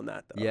with you on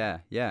that, though.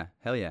 Yeah,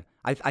 hell yeah.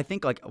 I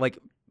think like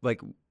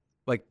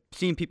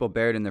seeing people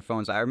buried in their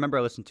phones. I remember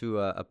I listened to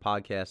a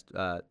podcast,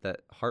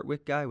 that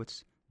Hartwick guy.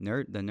 What's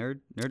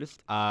Nerdist?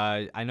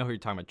 I know who you're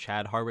talking about.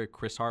 Chad Hardwick,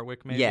 Chris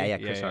Hardwick, maybe. Yeah,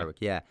 Chris Hardwick.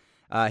 Yeah.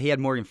 He had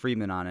Morgan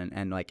Freeman on,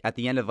 and like at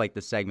the end of like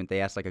the segment,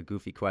 they asked like a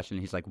goofy question.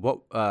 He's like, "What,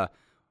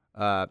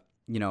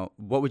 you know,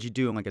 what would you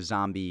do in like a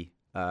zombie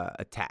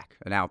attack,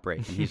 an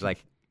outbreak?" And he's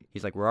like,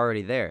 we're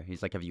already there.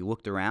 He's like, have you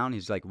looked around?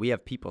 He's like, we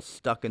have people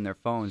stuck in their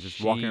phones, just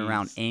walking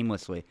around Jeez.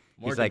 aimlessly.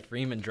 Morgan He's like,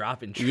 Freeman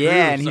dropping truths.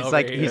 yeah, and he's over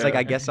like, here.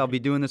 I guess I'll be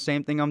doing the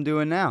same thing I'm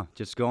doing now,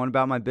 just going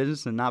about my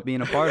business and not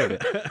being a part of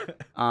it.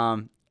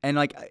 And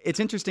like, it's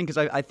interesting because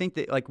I think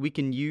that like we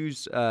can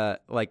use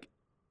like,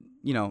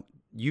 you know,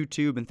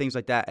 YouTube and things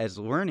like that as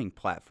learning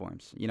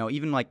platforms. You know,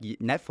 even like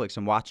Netflix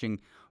and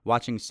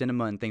watching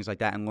cinema and things like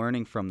that and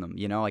learning from them.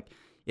 You know, like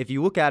if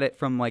you look at it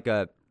from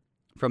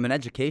an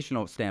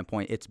educational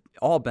standpoint, it's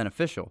all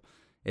beneficial.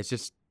 It's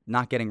just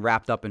not getting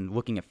wrapped up in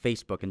looking at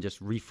Facebook and just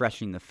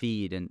refreshing the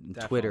feed and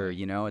Twitter, Definitely.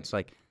 you know? It's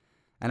like,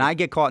 and I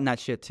get caught in that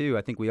shit too.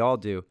 I think we all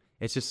do.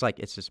 It's just like,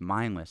 it's just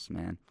mindless,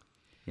 man.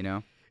 You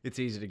know? It's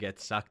easy to get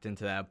sucked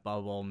into that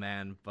bubble,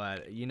 man.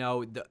 But, you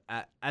know,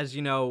 as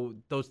you know,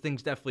 those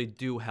things definitely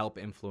do help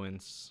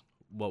influence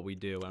what we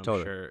do. I'm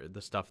Totally. sure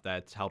the stuff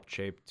that's helped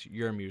shape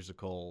your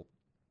musical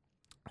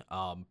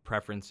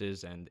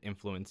preferences and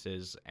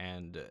influences.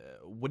 And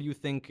what do you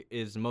think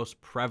is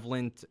most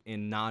prevalent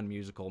in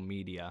non-musical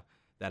media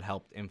that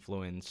helped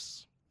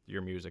influence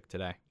your music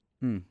today?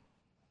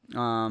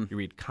 You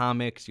read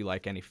comics, you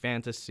like any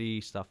fantasy,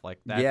 stuff like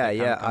that? Yeah, that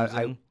kinda comes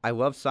in? I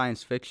love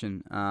science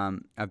fiction.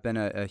 I've been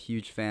a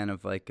huge fan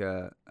of like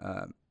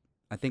I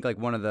think like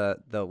one of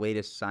the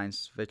latest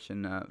science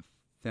fiction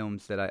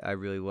films that I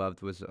really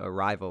loved was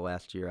Arrival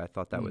last year. I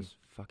thought that was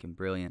fucking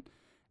brilliant.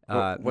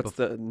 What's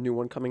the new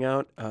one coming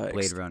out?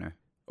 Blade Runner.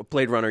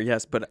 Blade Runner,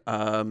 yes, but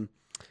Natalie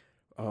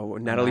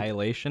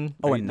Annihilation?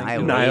 Oh, Are you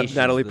thinking? Annihilation.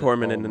 Natalie the-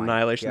 Portman in oh my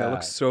Annihilation. That God.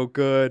 looks so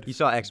good. You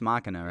saw Ex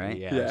Machina, right?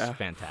 Yeah, Yeah. it's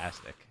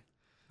fantastic.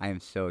 I am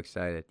so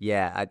excited.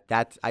 Yeah,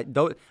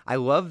 I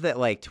love that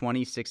like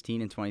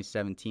 2016 and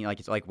 2017, like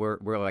it's like we're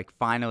like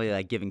finally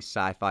like giving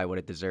sci-fi what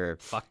it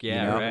deserves. Fuck you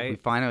yeah, know? right? We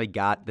finally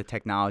got the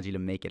technology to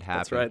make it happen.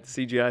 That's right.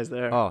 The CGI's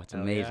there. Oh, it's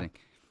Hell amazing.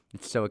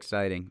 It's so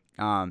exciting.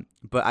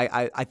 But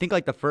I think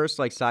like the first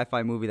like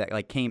sci-fi movie that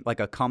like came like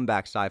a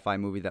comeback sci-fi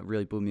movie that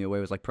really blew me away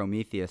was like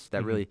Prometheus.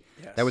 That really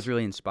that was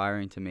really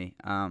inspiring to me.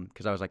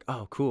 Because I was like,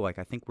 oh, cool. Like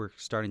I think we're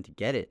starting to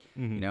get it.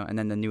 You know. And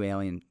then the new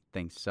Alien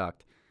thing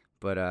sucked.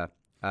 But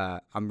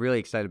I'm really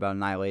excited about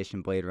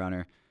Annihilation, Blade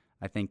Runner.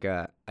 I think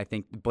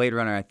Blade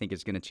Runner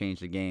is going to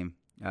change the game.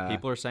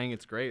 People are saying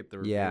it's great. The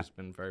review's yeah.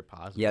 been very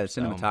positive. Yeah, the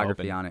so I'm cinematography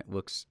hoping- on it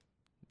looks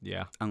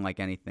Yeah.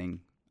 unlike anything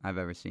I've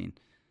ever seen.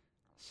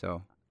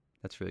 So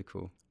that's really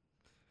cool.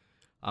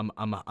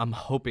 I'm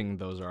hoping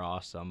those are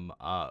awesome.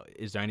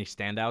 Is there any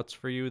standouts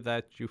for you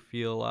that you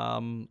feel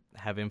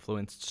have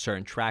influenced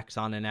certain tracks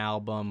on an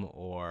album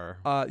or?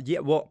 Yeah.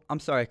 Well, I'm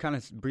sorry, I kind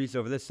of breezed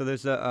over this. So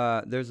there's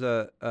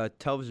a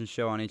television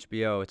show on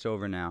HBO. It's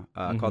over now.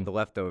 Called The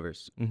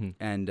Leftovers,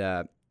 and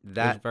It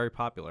that was very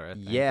popular. I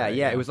think, yeah, right?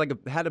 yeah. It was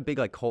like had a big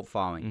like cult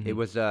following. It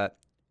was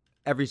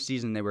every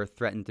season they were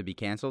threatened to be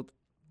canceled.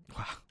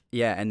 Wow.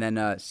 Yeah, and then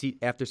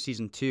after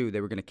season 2,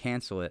 they were going to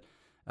cancel it,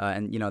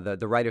 and you know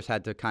the writers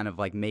had to kind of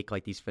like make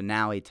like these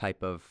finale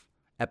type of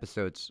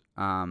episodes,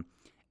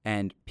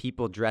 and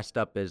people dressed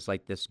up as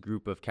like this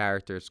group of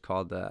characters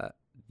called I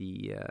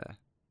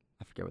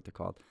forget what they're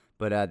called,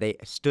 but they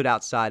stood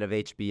outside of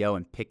HBO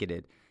and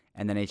picketed,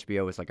 and then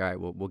HBO was like, all right,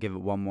 we'll give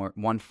it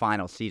one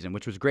final season,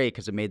 which was great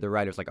because it made the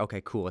writers like,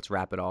 okay, cool, let's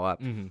wrap it all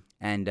up,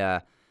 and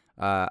I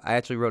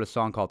actually wrote a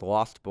song called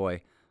Lost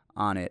Boy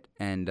on it,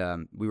 and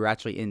we were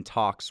actually in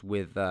talks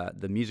with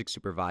the music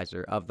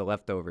supervisor of The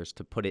Leftovers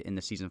to put it in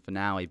the season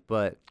finale,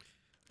 but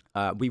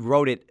we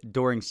wrote it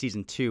during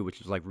season 2, which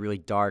was like really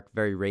dark,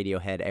 very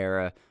Radiohead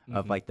era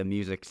of like the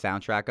music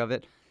soundtrack of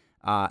it,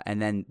 and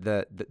then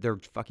they're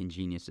fucking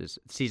geniuses.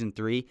 Season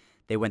 3,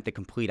 they went the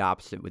complete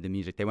opposite with the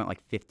music. They went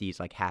like 50s,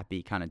 like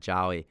happy, kind of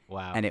jolly.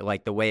 Wow. And it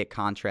like the way it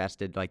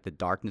contrasted like the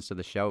darkness of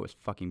the show was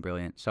fucking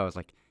brilliant. So I was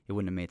like, it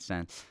wouldn't have made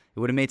sense. It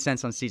would have made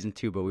sense on season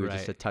 2, but we were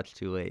just a touch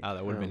too late. Oh,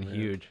 that would have been man.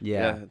 huge.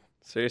 Yeah.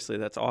 Seriously,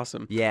 that's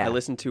awesome. Yeah. I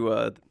listened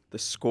to the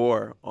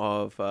score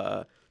of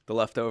The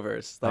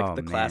Leftovers, like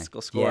the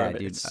classical score Yeah, of it.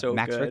 dude. It's so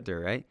Max good. Richter,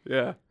 right?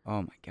 Yeah.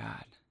 Oh my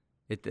God.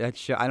 That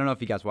show, I don't know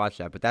if you guys watched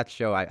that, but that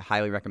show I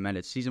highly recommend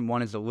it. Season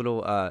 1 is a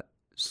little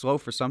slow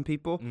for some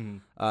people.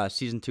 Mm-hmm.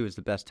 Season 2 is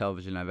the best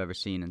television I've ever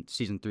seen, and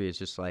season 3 is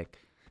just like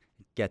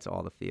it gets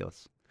all the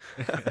feels.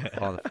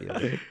 All the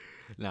feels.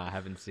 No, I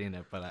haven't seen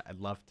it, but I'd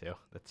love to.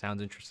 That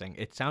sounds interesting.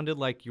 It sounded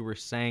like you were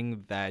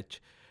saying that.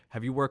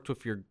 Have you worked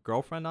with your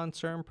girlfriend on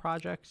certain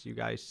projects? You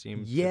guys seem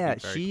to be very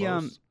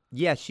close.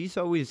 Yeah, she's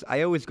always.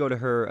 I always go to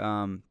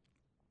her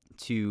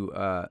to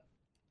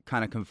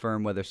kind of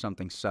confirm whether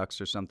something sucks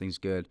or something's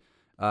good.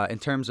 In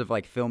terms of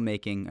like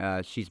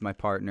filmmaking, she's my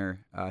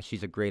partner.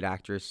 She's a great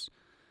actress,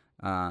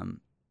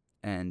 and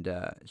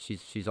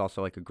she's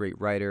also like a great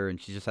writer, and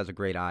she just has a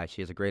great eye.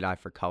 She has a great eye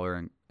for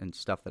color and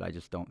stuff that I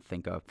just don't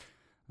think of.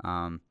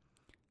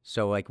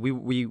 So like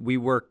we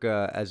work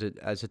as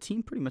a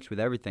team pretty much with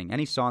everything.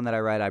 Any song that I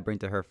write, I bring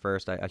to her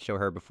first. I show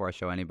her before I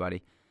show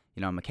anybody.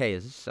 You know, I'm like, hey,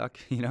 does this suck?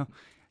 You know,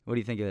 what do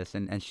you think of this?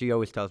 And she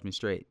always tells me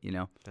straight. You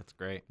know. That's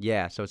great.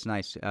 Yeah, so it's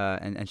nice.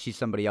 And she's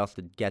somebody else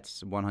that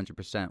gets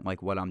 100%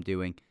 like what I'm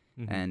doing,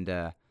 and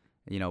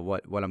you know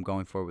what I'm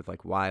going for with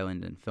like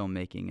Weiland and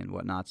filmmaking and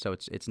whatnot. So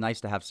it's nice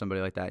to have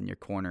somebody like that in your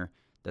corner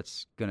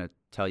that's gonna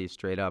tell you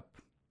straight up,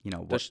 you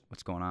know, what's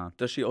going on.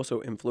 Does she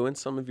also influence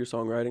some of your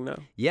songwriting now?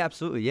 Yeah,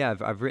 absolutely. Yeah,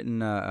 I've written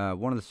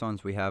one of the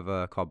songs we have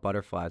called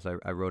Butterflies.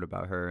 I wrote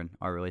about her and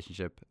our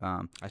relationship.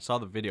 I saw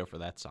the video for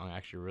that song. I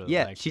actually really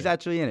yeah, liked she's it.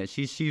 actually in it.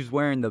 She's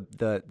wearing the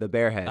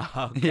bear head.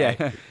 Okay.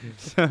 Yeah.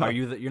 So, Are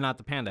you? You're not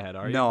the panda head,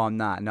 are you? no, I'm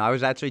not. No, I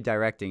was actually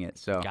directing it.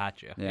 So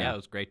Gotcha. Yeah. Yeah, it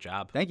was a great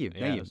job. thank you.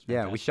 Yeah, Thank it you. was Yeah,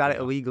 we fantastic shot it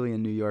video. illegally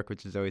in New York,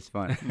 which is always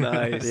fun.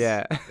 Nice.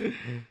 Yeah.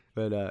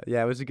 But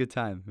yeah, it was a good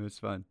time. It was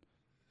fun.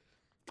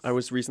 I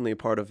was recently a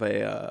part of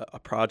a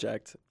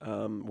project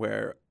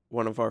where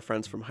one of our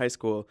friends from high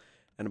school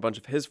and a bunch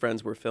of his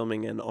friends were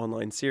filming an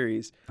online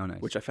series, Oh, nice.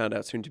 which I found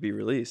out soon to be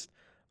released.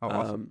 Oh,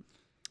 awesome.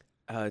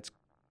 It's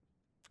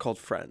called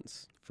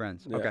Friends.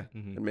 Friends. Yeah. Okay.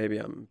 Mhm. And maybe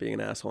I'm being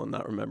an asshole and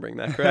not remembering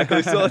that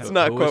correctly, so let's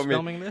not Who was quote me.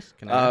 filming this?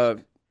 Can I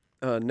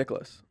ask?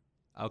 Nicholas.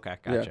 Okay,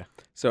 gotcha.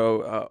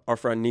 So our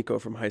friend Nico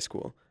from high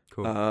school.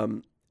 Cool.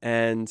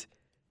 And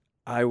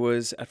I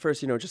was at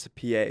first, just a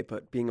PA,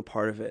 but being a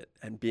part of it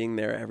and being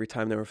there every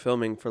time they were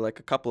filming for like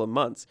a couple of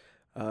months.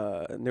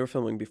 And they were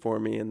filming before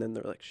me, and then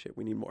they were like, shit,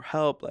 we need more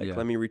help. Like, Yeah.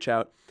 let me reach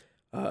out.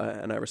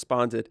 And I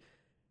responded.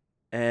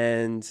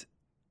 And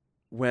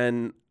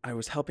when I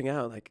was helping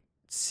out, like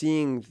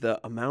seeing the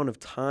amount of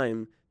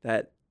time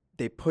that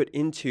they put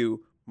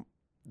into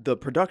the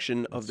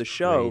production of That's the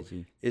show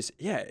crazy.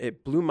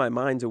 it blew my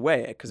mind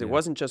away, because it Yeah.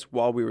 wasn't just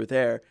while we were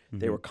there.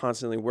 They Mhm. were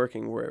constantly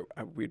working, where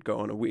we'd go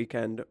on a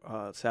weekend,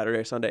 Saturday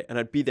or Sunday, and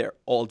I'd be there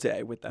all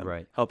day with them,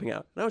 Right. helping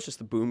out. And I was just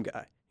the boom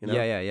guy,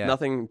 Yeah.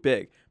 nothing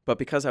big. But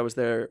because I was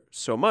there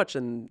so much,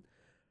 and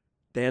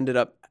they ended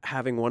up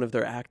having one of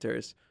their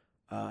actors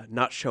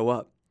not show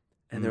up,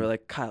 and they were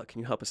like, Kyle, can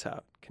you help us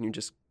out? Can you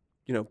just,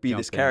 be Jump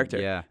this in. character?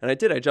 Yeah. And I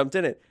did. I jumped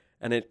in it.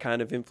 And it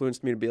kind of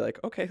influenced me to be like,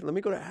 okay, let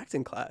me go to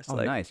acting class. Oh,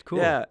 like, nice. Cool.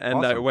 Yeah, and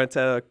I Awesome. went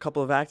to a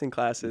couple of acting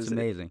classes. It's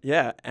amazing.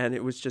 Yeah, and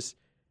it was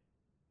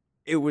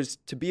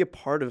to be a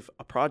part of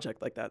a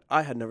project like that.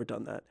 I had never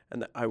done that,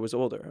 and I was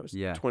older. I was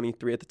Yeah.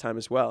 23 at the time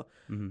as well.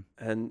 hmm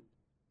And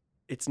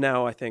it's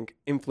now, I think,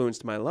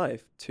 influenced my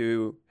life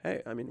to,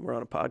 hey, we're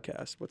on a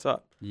podcast. What's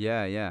up?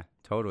 Yeah.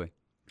 Totally.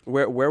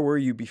 Where were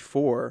you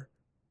before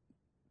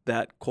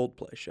that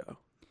Coldplay show?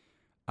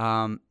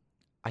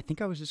 I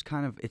think I was just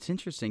kind of. It's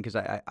interesting because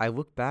I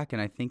look back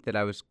and I think that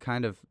I was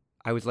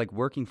like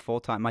working full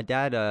time. My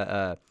dad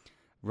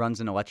runs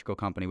an electrical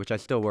company, which I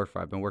still work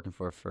for. I've been working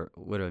for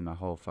literally my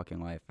whole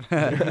fucking life.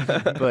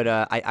 But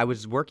I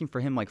was working for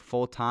him like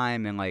full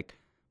time, and like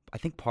I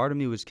think part of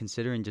me was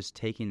considering just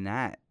taking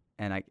that,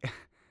 and I would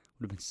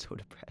have been so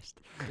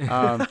depressed.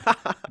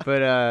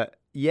 But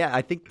yeah,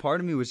 I think part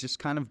of me was just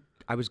kind of,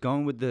 I was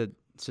going with the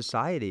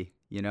society,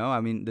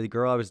 the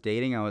girl I was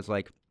dating, I was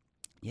like,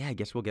 yeah, I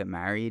guess we'll get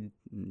married,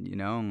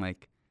 and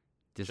like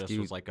Just do,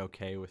 was like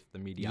okay with the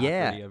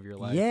mediocrity of your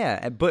life.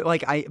 yeah,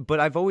 but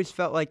I've always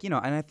felt like, and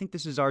I think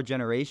this is our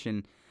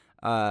generation,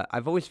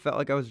 I've always felt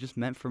like I was just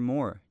meant for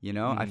more,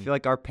 I feel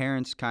like our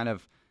parents kind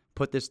of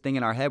put this thing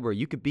in our head where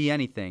you could be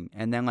anything,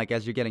 and then like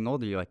as you're getting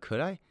older, you're like, could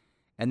I?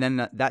 And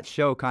then that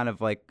show kind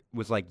of like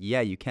was like,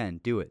 yeah, you can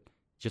do it,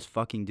 just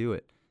fucking do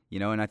it.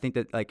 And I think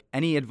that like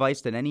any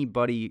advice that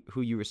anybody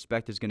who you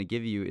respect is going to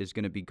give you is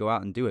going to be go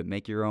out and do it,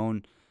 make your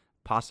own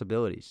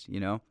possibilities,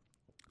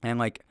 and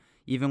like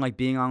even like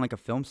being on like a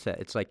film set,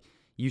 it's like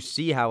you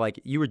see how like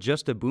you were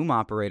just a boom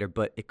operator,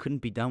 but it couldn't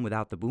be done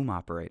without the boom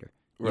operator.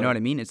 You know what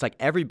I mean? It's like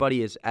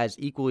everybody is as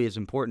equally as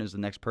important as the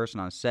next person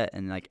on a set,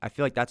 and like I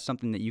feel like that's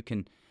something that you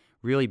can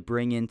really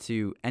bring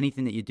into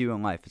anything that you do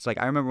in life. It's like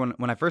I remember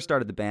when I first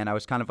started the band, I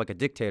was kind of like a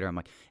dictator. I'm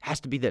like, has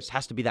to be this,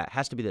 has to be that,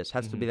 has to be this,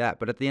 has to be that.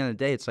 But at the end of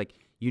the day, it's like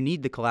you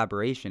need the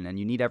collaboration, and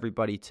you need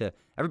everybody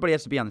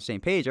has to be on the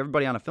same page.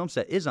 Everybody on a film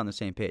set is on the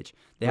same page.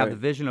 They have the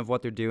vision of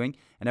what they're doing,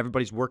 and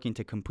everybody's working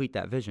to complete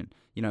that vision,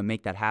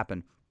 make that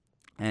happen.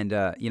 And,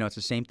 it's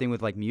the same thing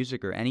with, like,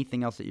 music or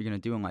anything else that you're going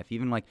to do in life.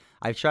 Even, like,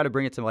 I try to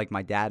bring it to, like,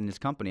 my dad and his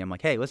company. I'm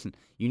like, hey, listen,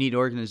 you need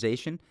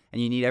organization,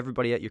 and you need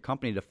everybody at your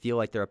company to feel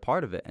like they're a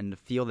part of it and to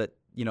feel that,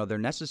 they're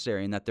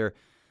necessary and that their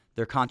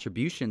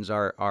contributions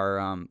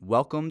are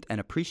welcomed and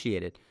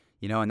appreciated,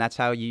 and that's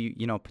how you,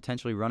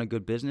 potentially run a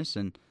good business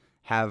and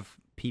have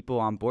people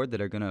on board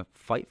that are going to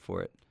fight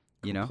for it,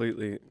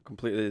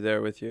 Completely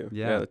there with you.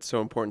 Yeah, it's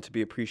so important to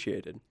be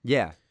appreciated.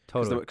 Yeah,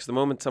 totally. Because the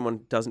moment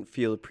someone doesn't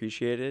feel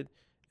appreciated,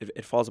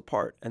 it falls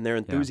apart, and their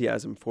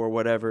enthusiasm for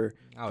whatever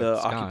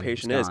the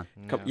occupation is.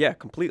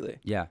 Completely.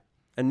 Yeah.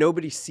 And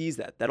nobody sees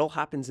that. That all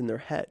happens in their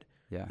head.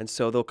 Yeah. And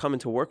so they'll come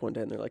into work one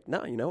day and they're like,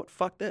 "No, you know what?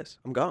 Fuck this.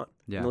 I'm gone."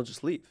 Yeah. And they'll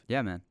just leave.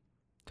 Yeah, man.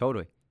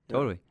 Totally.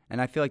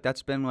 And I feel like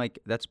that's been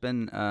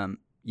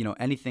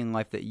anything in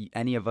life that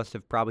any of us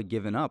have probably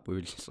given up. We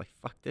were just like,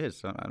 fuck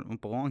this. I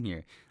don't belong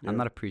here. Yeah. I'm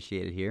not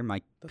appreciated here.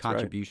 My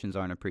contributions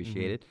aren't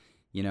appreciated,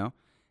 And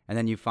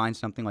then you find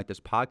something like this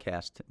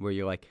podcast where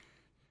you're like,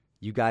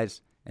 you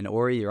guys and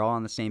Ori, you're all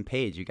on the same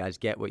page. You guys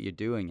get what you're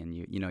doing, and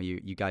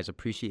you guys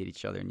appreciate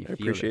each other, and you feel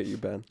it. I appreciate you,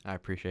 Ben. I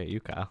appreciate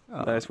you, Kyle.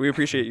 Oh. Nice. We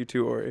appreciate you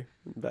too, Ori.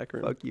 Back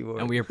room. Fuck you, Ori.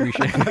 And we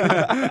appreciate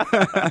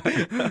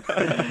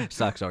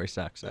sucks, Ori.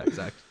 Sucks.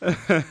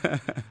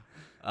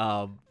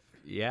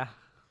 Yeah.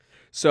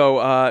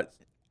 So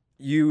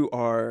you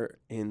are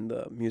in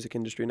the music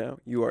industry now.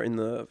 You are in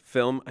the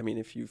film. I mean,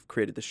 if you've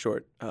created the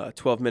short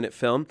 12-minute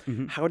film,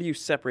 how do you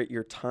separate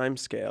your time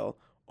scale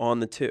on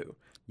the two?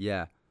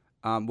 Yeah.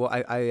 Well,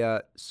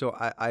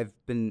 I've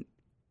been,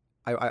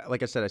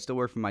 like I said, I still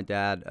work for my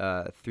dad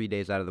 3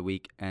 days out of the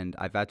week, and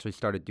I've actually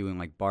started doing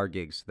like bar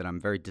gigs that I'm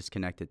very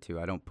disconnected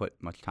to. I don't put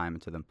much time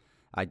into them.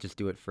 I just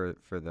do it for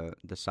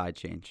the side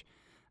change.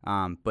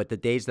 But the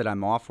days that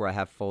I'm off, where I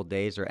have full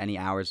days or any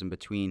hours in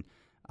between,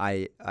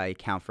 I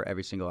count for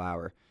every single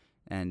hour,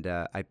 and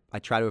I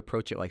try to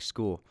approach it like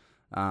school.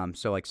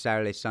 So like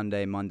Saturday,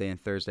 Sunday, Monday, and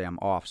Thursday, I'm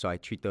off. So I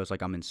treat those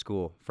like I'm in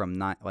school from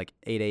 8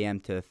 a.m.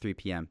 to 3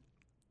 p.m.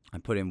 I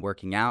put in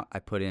working out. I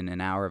put in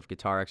an hour of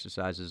guitar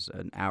exercises,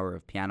 an hour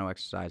of piano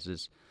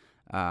exercises.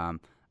 I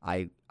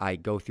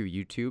go through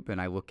YouTube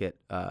and I look at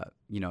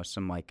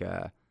some like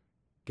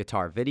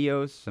guitar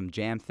videos, some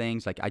jam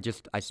things. Like I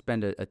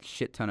spend a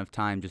shit ton of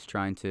time just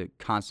trying to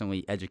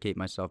constantly educate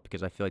myself,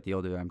 because I feel like the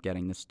older I'm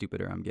getting, the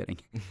stupider I'm getting.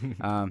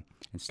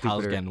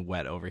 Kyle's getting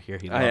wet over here.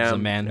 He loves a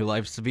man who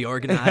likes to be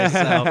organized.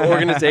 So.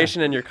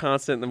 Organization, and you're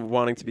constant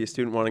wanting to be a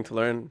student, wanting to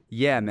learn.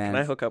 Yeah, man.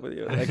 Can I hook up with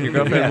you? Like, your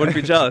girlfriend wouldn't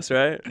be jealous,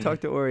 right? Talk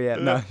to Ori.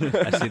 No.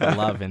 I see the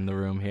love in the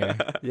room here.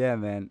 Yeah,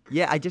 man.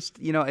 Yeah, I just,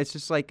 it's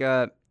just like,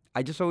 I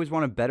just always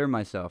want to better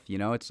myself.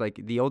 It's like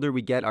the older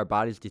we get, our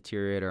bodies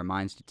deteriorate, our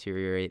minds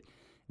deteriorate.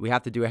 We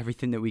have to do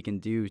everything that we can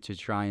do to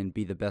try and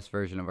be the best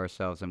version of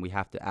ourselves, and we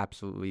have to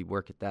absolutely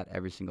work at that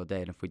every single day.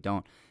 And if we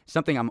don't,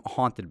 something I'm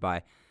haunted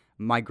by.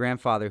 My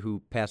grandfather,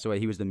 who passed away,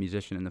 he was the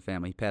musician in the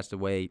family. He passed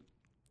away,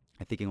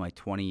 I think, in like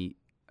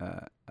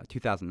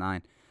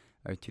 2009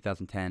 or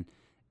 2010.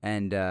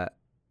 And I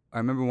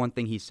remember one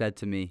thing he said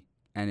to me,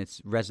 and it's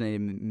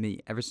resonated with me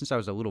ever since I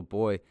was a little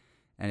boy,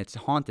 and it's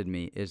haunted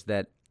me, is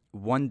that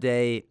one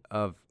day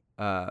of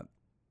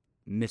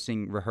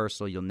missing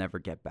rehearsal you'll never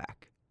get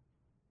back.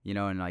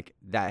 And like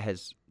that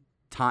has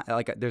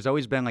there's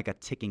always been like a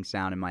ticking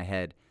sound in my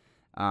head,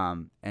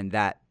 and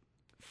that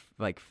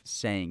like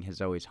saying has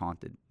always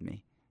haunted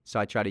me. So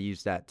I try to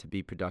use that to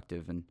be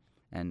productive,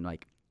 and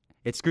like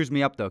it screws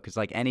me up though, because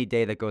like any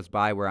day that goes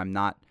by where I'm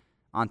not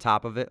on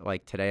top of it,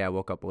 like today I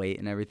woke up late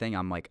and everything,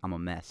 I'm a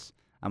mess.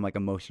 I'm like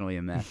emotionally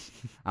a mess.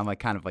 I'm like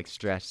kind of like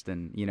stressed,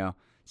 and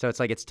so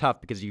it's like it's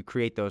tough because you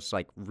create those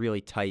like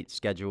really tight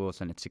schedules,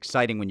 and it's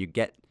exciting when you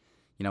get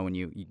when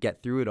you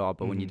get through it all,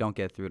 but when you don't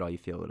get through it all, you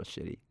feel a little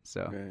shitty.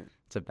 So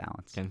It's a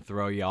balance. Can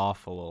throw you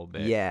off a little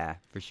bit. Yeah,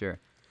 for sure.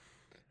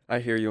 I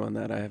hear you on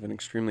that. I have an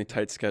extremely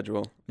tight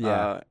schedule.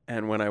 Yeah.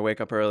 And when I wake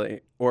up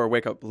early or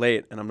wake up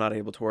late and I'm not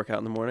able to work out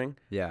in the morning,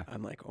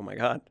 I'm like, oh my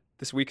God,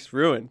 this week's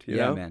ruined, you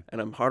know? Man. And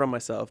I'm hard on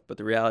myself. But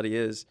the reality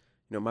is,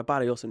 my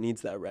body also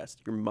needs that rest.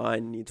 Your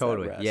mind needs that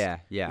rest.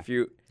 Yeah. If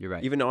you're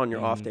right. Even on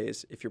your off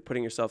days, if you're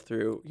putting yourself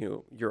through,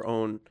 your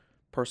own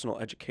personal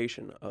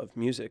education of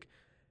music,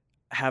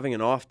 having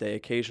an off day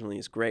occasionally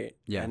is great.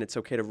 Yeah. And it's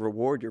okay to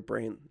reward your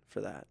brain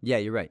for that. Yeah,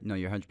 you're right. No,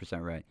 you're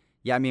 100% right.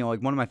 Yeah, I mean,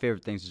 like one of my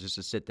favorite things is just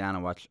to sit down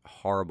and watch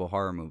horrible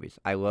horror movies.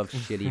 I love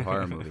shitty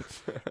horror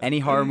movies. Any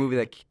horror movie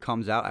that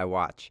comes out, I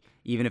watch,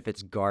 even if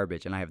it's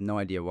garbage, and I have no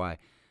idea why.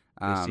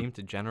 They seem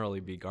to generally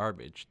be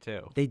garbage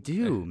too. They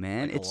do,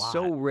 man. Like it's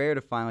so rare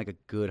to find like a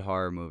good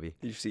horror movie.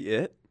 Did you see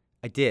it?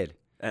 I did.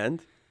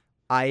 And?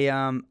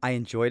 I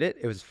enjoyed it.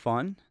 It was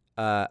fun.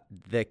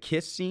 The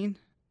kiss scene,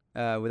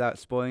 without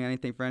spoiling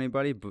anything for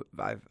anybody, but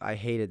I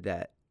hated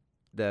that.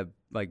 The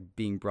like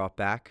being brought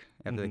back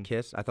after the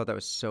kiss. I thought that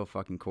was so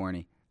fucking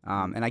corny.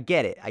 And I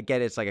get it.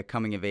 It's like a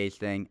coming of age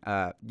thing.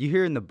 You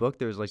hear in the book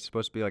there's like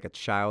supposed to be like a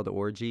child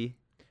orgy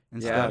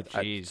and stuff.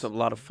 It's a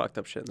lot of fucked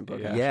up shit in the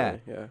book. Yeah.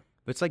 Yeah.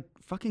 But it's like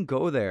fucking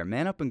go there,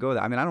 man up and go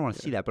there. I mean, I don't want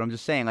to see that, but I'm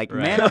just saying, like,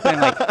 man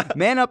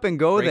up and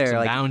go Break there, some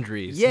like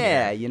boundaries.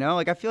 Yeah, you know,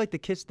 like I feel like the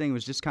kiss thing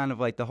was just kind of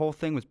like the whole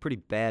thing was pretty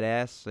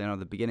badass. You know,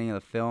 the beginning of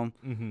the film,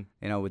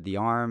 you know, with the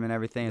arm and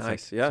everything. It's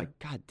Nice, it's like,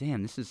 God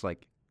damn, this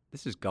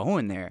is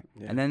going there.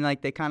 Yeah. And then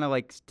like they kind of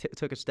like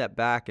took a step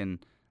back,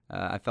 and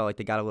I felt like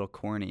they got a little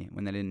corny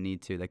when they didn't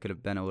need to. They could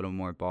have been a little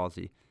more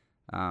ballsy.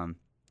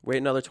 Wait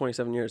another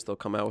 27 years, they'll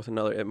come out with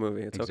another It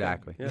movie. It's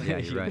Exactly. okay. Yeah,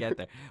 you you're right. get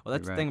there. Well,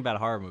 that's You're the thing about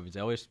horror movies. They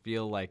always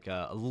feel like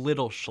a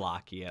little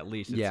schlocky, at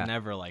least. It's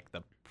never like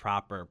the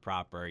proper,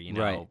 you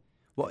know. Right.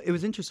 Well, it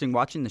was interesting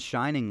watching The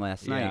Shining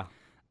last night,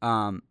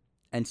 and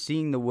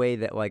seeing the way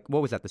that, like,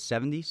 what was that, the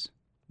 70s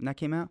when that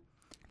came out?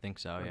 I think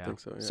so, yeah. I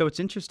think so, yeah. So it's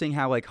interesting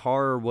how, like,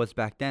 horror was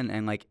back then,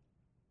 and, like,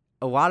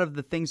 a lot of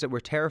the things that were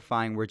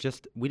terrifying were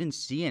just, we didn't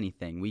see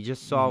anything. We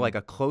just saw, like,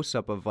 a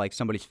close-up of, like,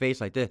 somebody's face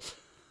like this.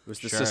 It was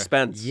the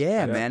suspense.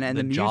 Yeah, man, and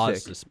the music.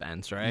 Jaws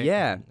suspense, right?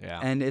 Yeah. Yeah.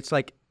 And it's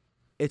like,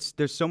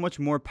 there's so much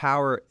more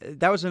power.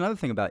 That was another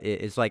thing about it,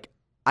 is like,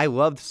 I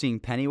loved seeing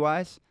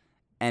Pennywise,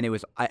 and it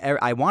was,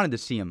 I wanted to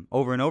see him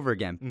over and over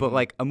again. But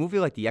like a movie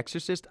like The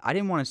Exorcist, I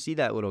didn't want to see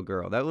that little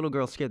girl. That little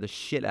girl scared the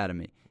shit out of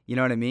me. You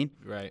know what I mean?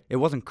 Right. It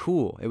wasn't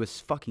cool. It was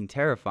fucking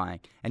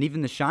terrifying. And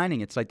even The Shining,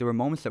 it's like there were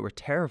moments that were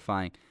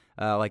terrifying.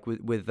 Like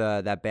with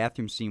that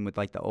bathroom scene with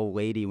like the old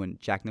lady when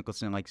Jack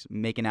Nicholson like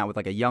making out with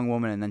like a young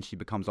woman and then she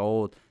becomes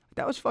old.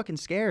 That was fucking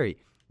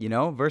scary, you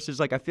know? Versus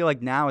like I feel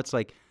like now it's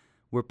like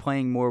we're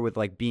playing more with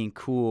like being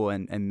cool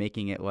and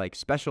making it like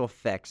special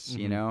effects,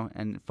 you know,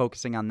 and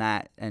focusing on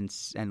that and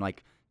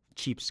like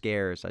cheap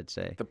scares, I'd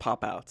say. The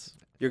pop outs.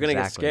 You're going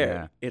to get scared.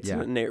 Yeah. It's an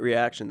innate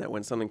reaction that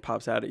when something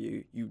pops out at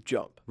you, you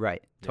jump.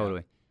 Right.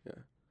 Totally.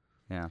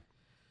 Yeah.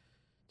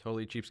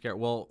 Totally cheap scare.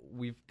 Well,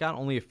 we've got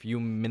only a few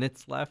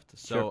minutes left,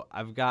 so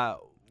I've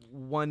got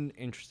one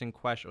interesting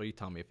question. Well, you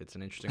tell me if it's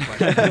an interesting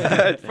question.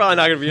 It's probably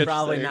not going to be interesting.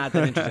 Probably not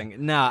that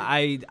interesting. No,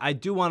 I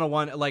do want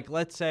to like,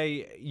 let's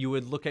say you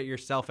would look at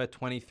yourself at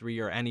 23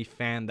 or any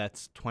fan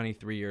that's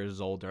 23 years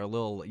old or a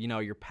little, you know,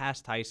 you're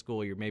past high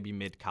school, you're maybe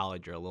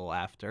mid-college or a little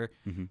after,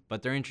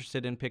 but they're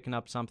interested in picking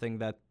up something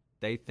that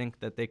they think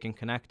that they can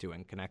connect to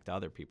and connect to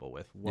other people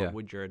with. What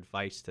would your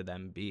advice to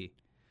them be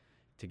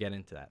to get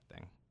into that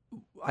thing?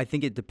 I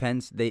think it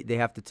depends. They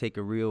have to take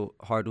a real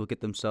hard look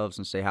at themselves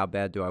and say, how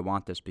bad do I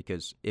want this?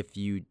 Because if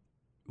you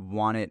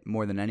want it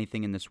more than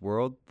anything in this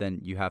world,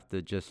 then you have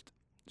to just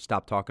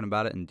stop talking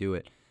about it and do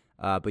it.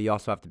 But you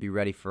also have to be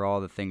ready for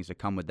all the things that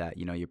come with that.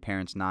 You know, your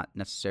parents not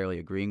necessarily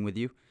agreeing with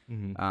you.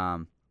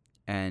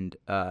 And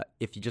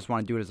if you just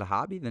want to do it as a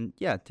hobby, then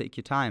take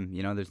your time.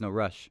 You know, there's no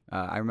rush.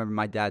 I remember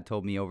my dad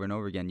told me over and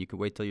over again, you could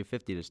wait till you're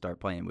 50 to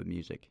start playing with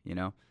music, you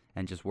know,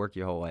 and just work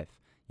your whole life,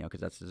 you know, because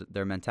that's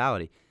their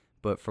mentality.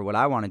 But for what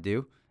I want to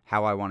do,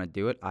 how I want to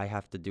do it, I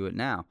have to do it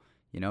now,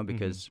 you know,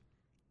 because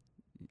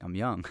I'm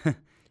young,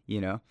 you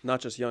know.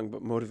 Not just young,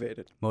 but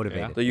motivated.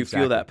 Motivated. So you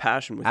feel that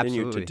passion within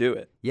you to do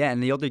it. Yeah,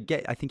 and the older you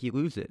get, I think you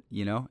lose it,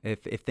 you know.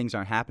 If things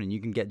aren't happening,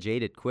 you can get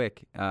jaded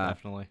quick.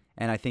 Definitely.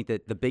 And I think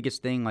that the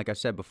biggest thing, like I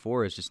said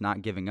before, is just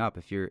not giving up.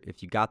 If you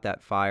got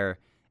that fire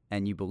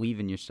and you believe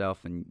in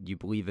yourself and you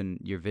believe in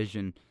your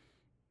vision,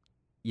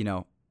 you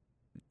know,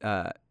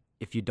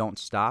 if you don't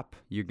stop,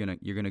 you're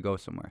gonna go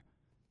somewhere.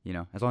 You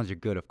know, as long as you're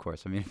good, of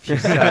course. I mean, if you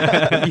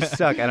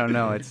suck, I don't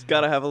know. It's got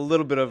to have a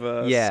little bit of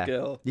a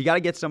skill. You got to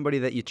get somebody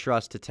that you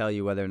trust to tell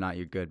you whether or not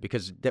you're good,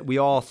 because we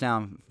all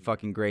sound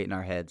fucking great in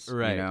our heads.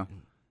 Right. You know?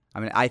 I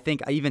mean, I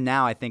think even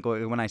now, I think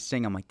when I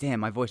sing, I'm like, damn,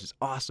 my voice is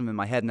awesome in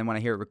my head. And then when I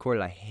hear it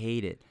recorded, I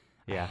hate it.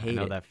 Yeah, I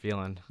know that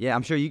feeling. Yeah,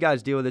 I'm sure you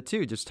guys deal with it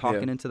too, just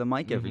talking into the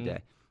mic every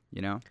day,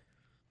 you know?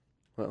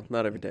 Well,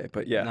 not every day,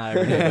 but yeah. Not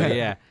every day, but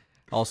yeah.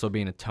 Also,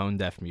 being a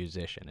tone-deaf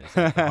musician is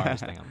like the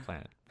hardest thing on the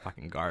planet.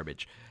 Fucking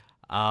garbage.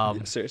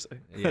 Seriously.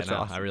 Yeah, That's no,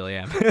 awesome. I really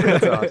am.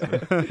 That's awesome.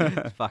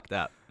 It's fucked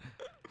up.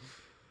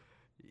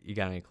 You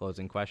got any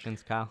closing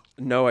questions, Kyle?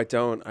 No, I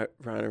don't.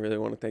 Ryan, I really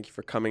want to thank you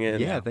for coming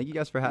in. Yeah, thank you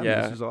guys for having me.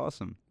 This was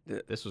awesome.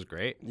 This was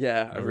great.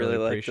 Yeah, I really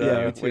liked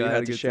appreciate what you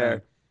had to share.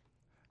 Time.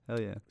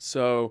 Hell yeah.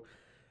 So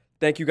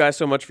thank you guys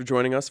so much for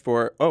joining us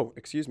for,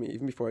 excuse me,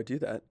 even before I do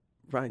that,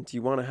 Ryan, do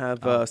you want to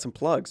have some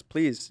plugs,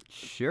 please?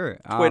 Sure.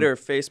 Twitter,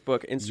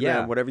 Facebook,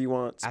 Instagram, whatever you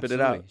want. Spit it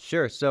out.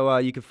 Sure. So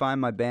you can find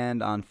my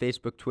band on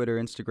Facebook,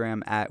 Twitter,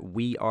 Instagram at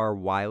We Are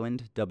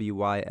Wyland,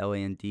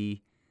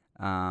 WYLAND.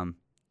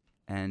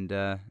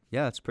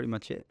 That's pretty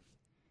much it.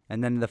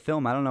 And then the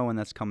film, I don't know when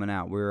that's coming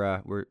out.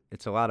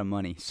 It's a lot of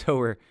money,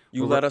 so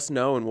You let us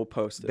know and we'll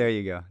post it. There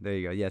you go.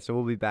 Yeah. So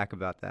we'll be back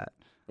about that.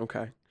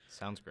 Okay.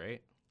 Sounds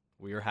great.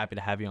 We were happy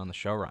to have you on the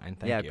show, Ryan.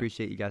 Thank you. Yeah, I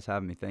appreciate you guys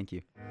having me. Thank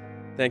you.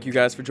 Thank you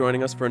guys for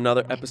joining us for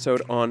another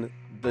episode on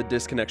the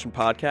Disconnection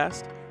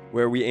Podcast,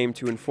 where we aim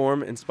to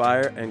inform,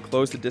 inspire, and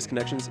close the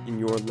disconnections in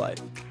your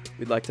life.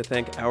 We'd like to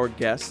thank our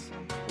guest,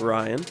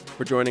 Ryan,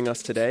 for joining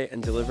us today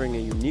and delivering a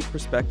unique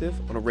perspective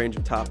on a range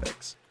of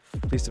topics.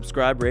 Please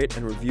subscribe, rate,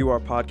 and review our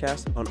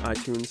podcast on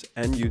iTunes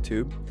and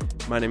YouTube.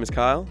 My name is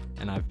Kyle.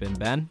 And I've been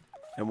Ben.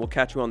 And we'll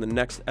catch you on the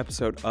next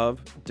episode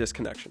of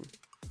Disconnection.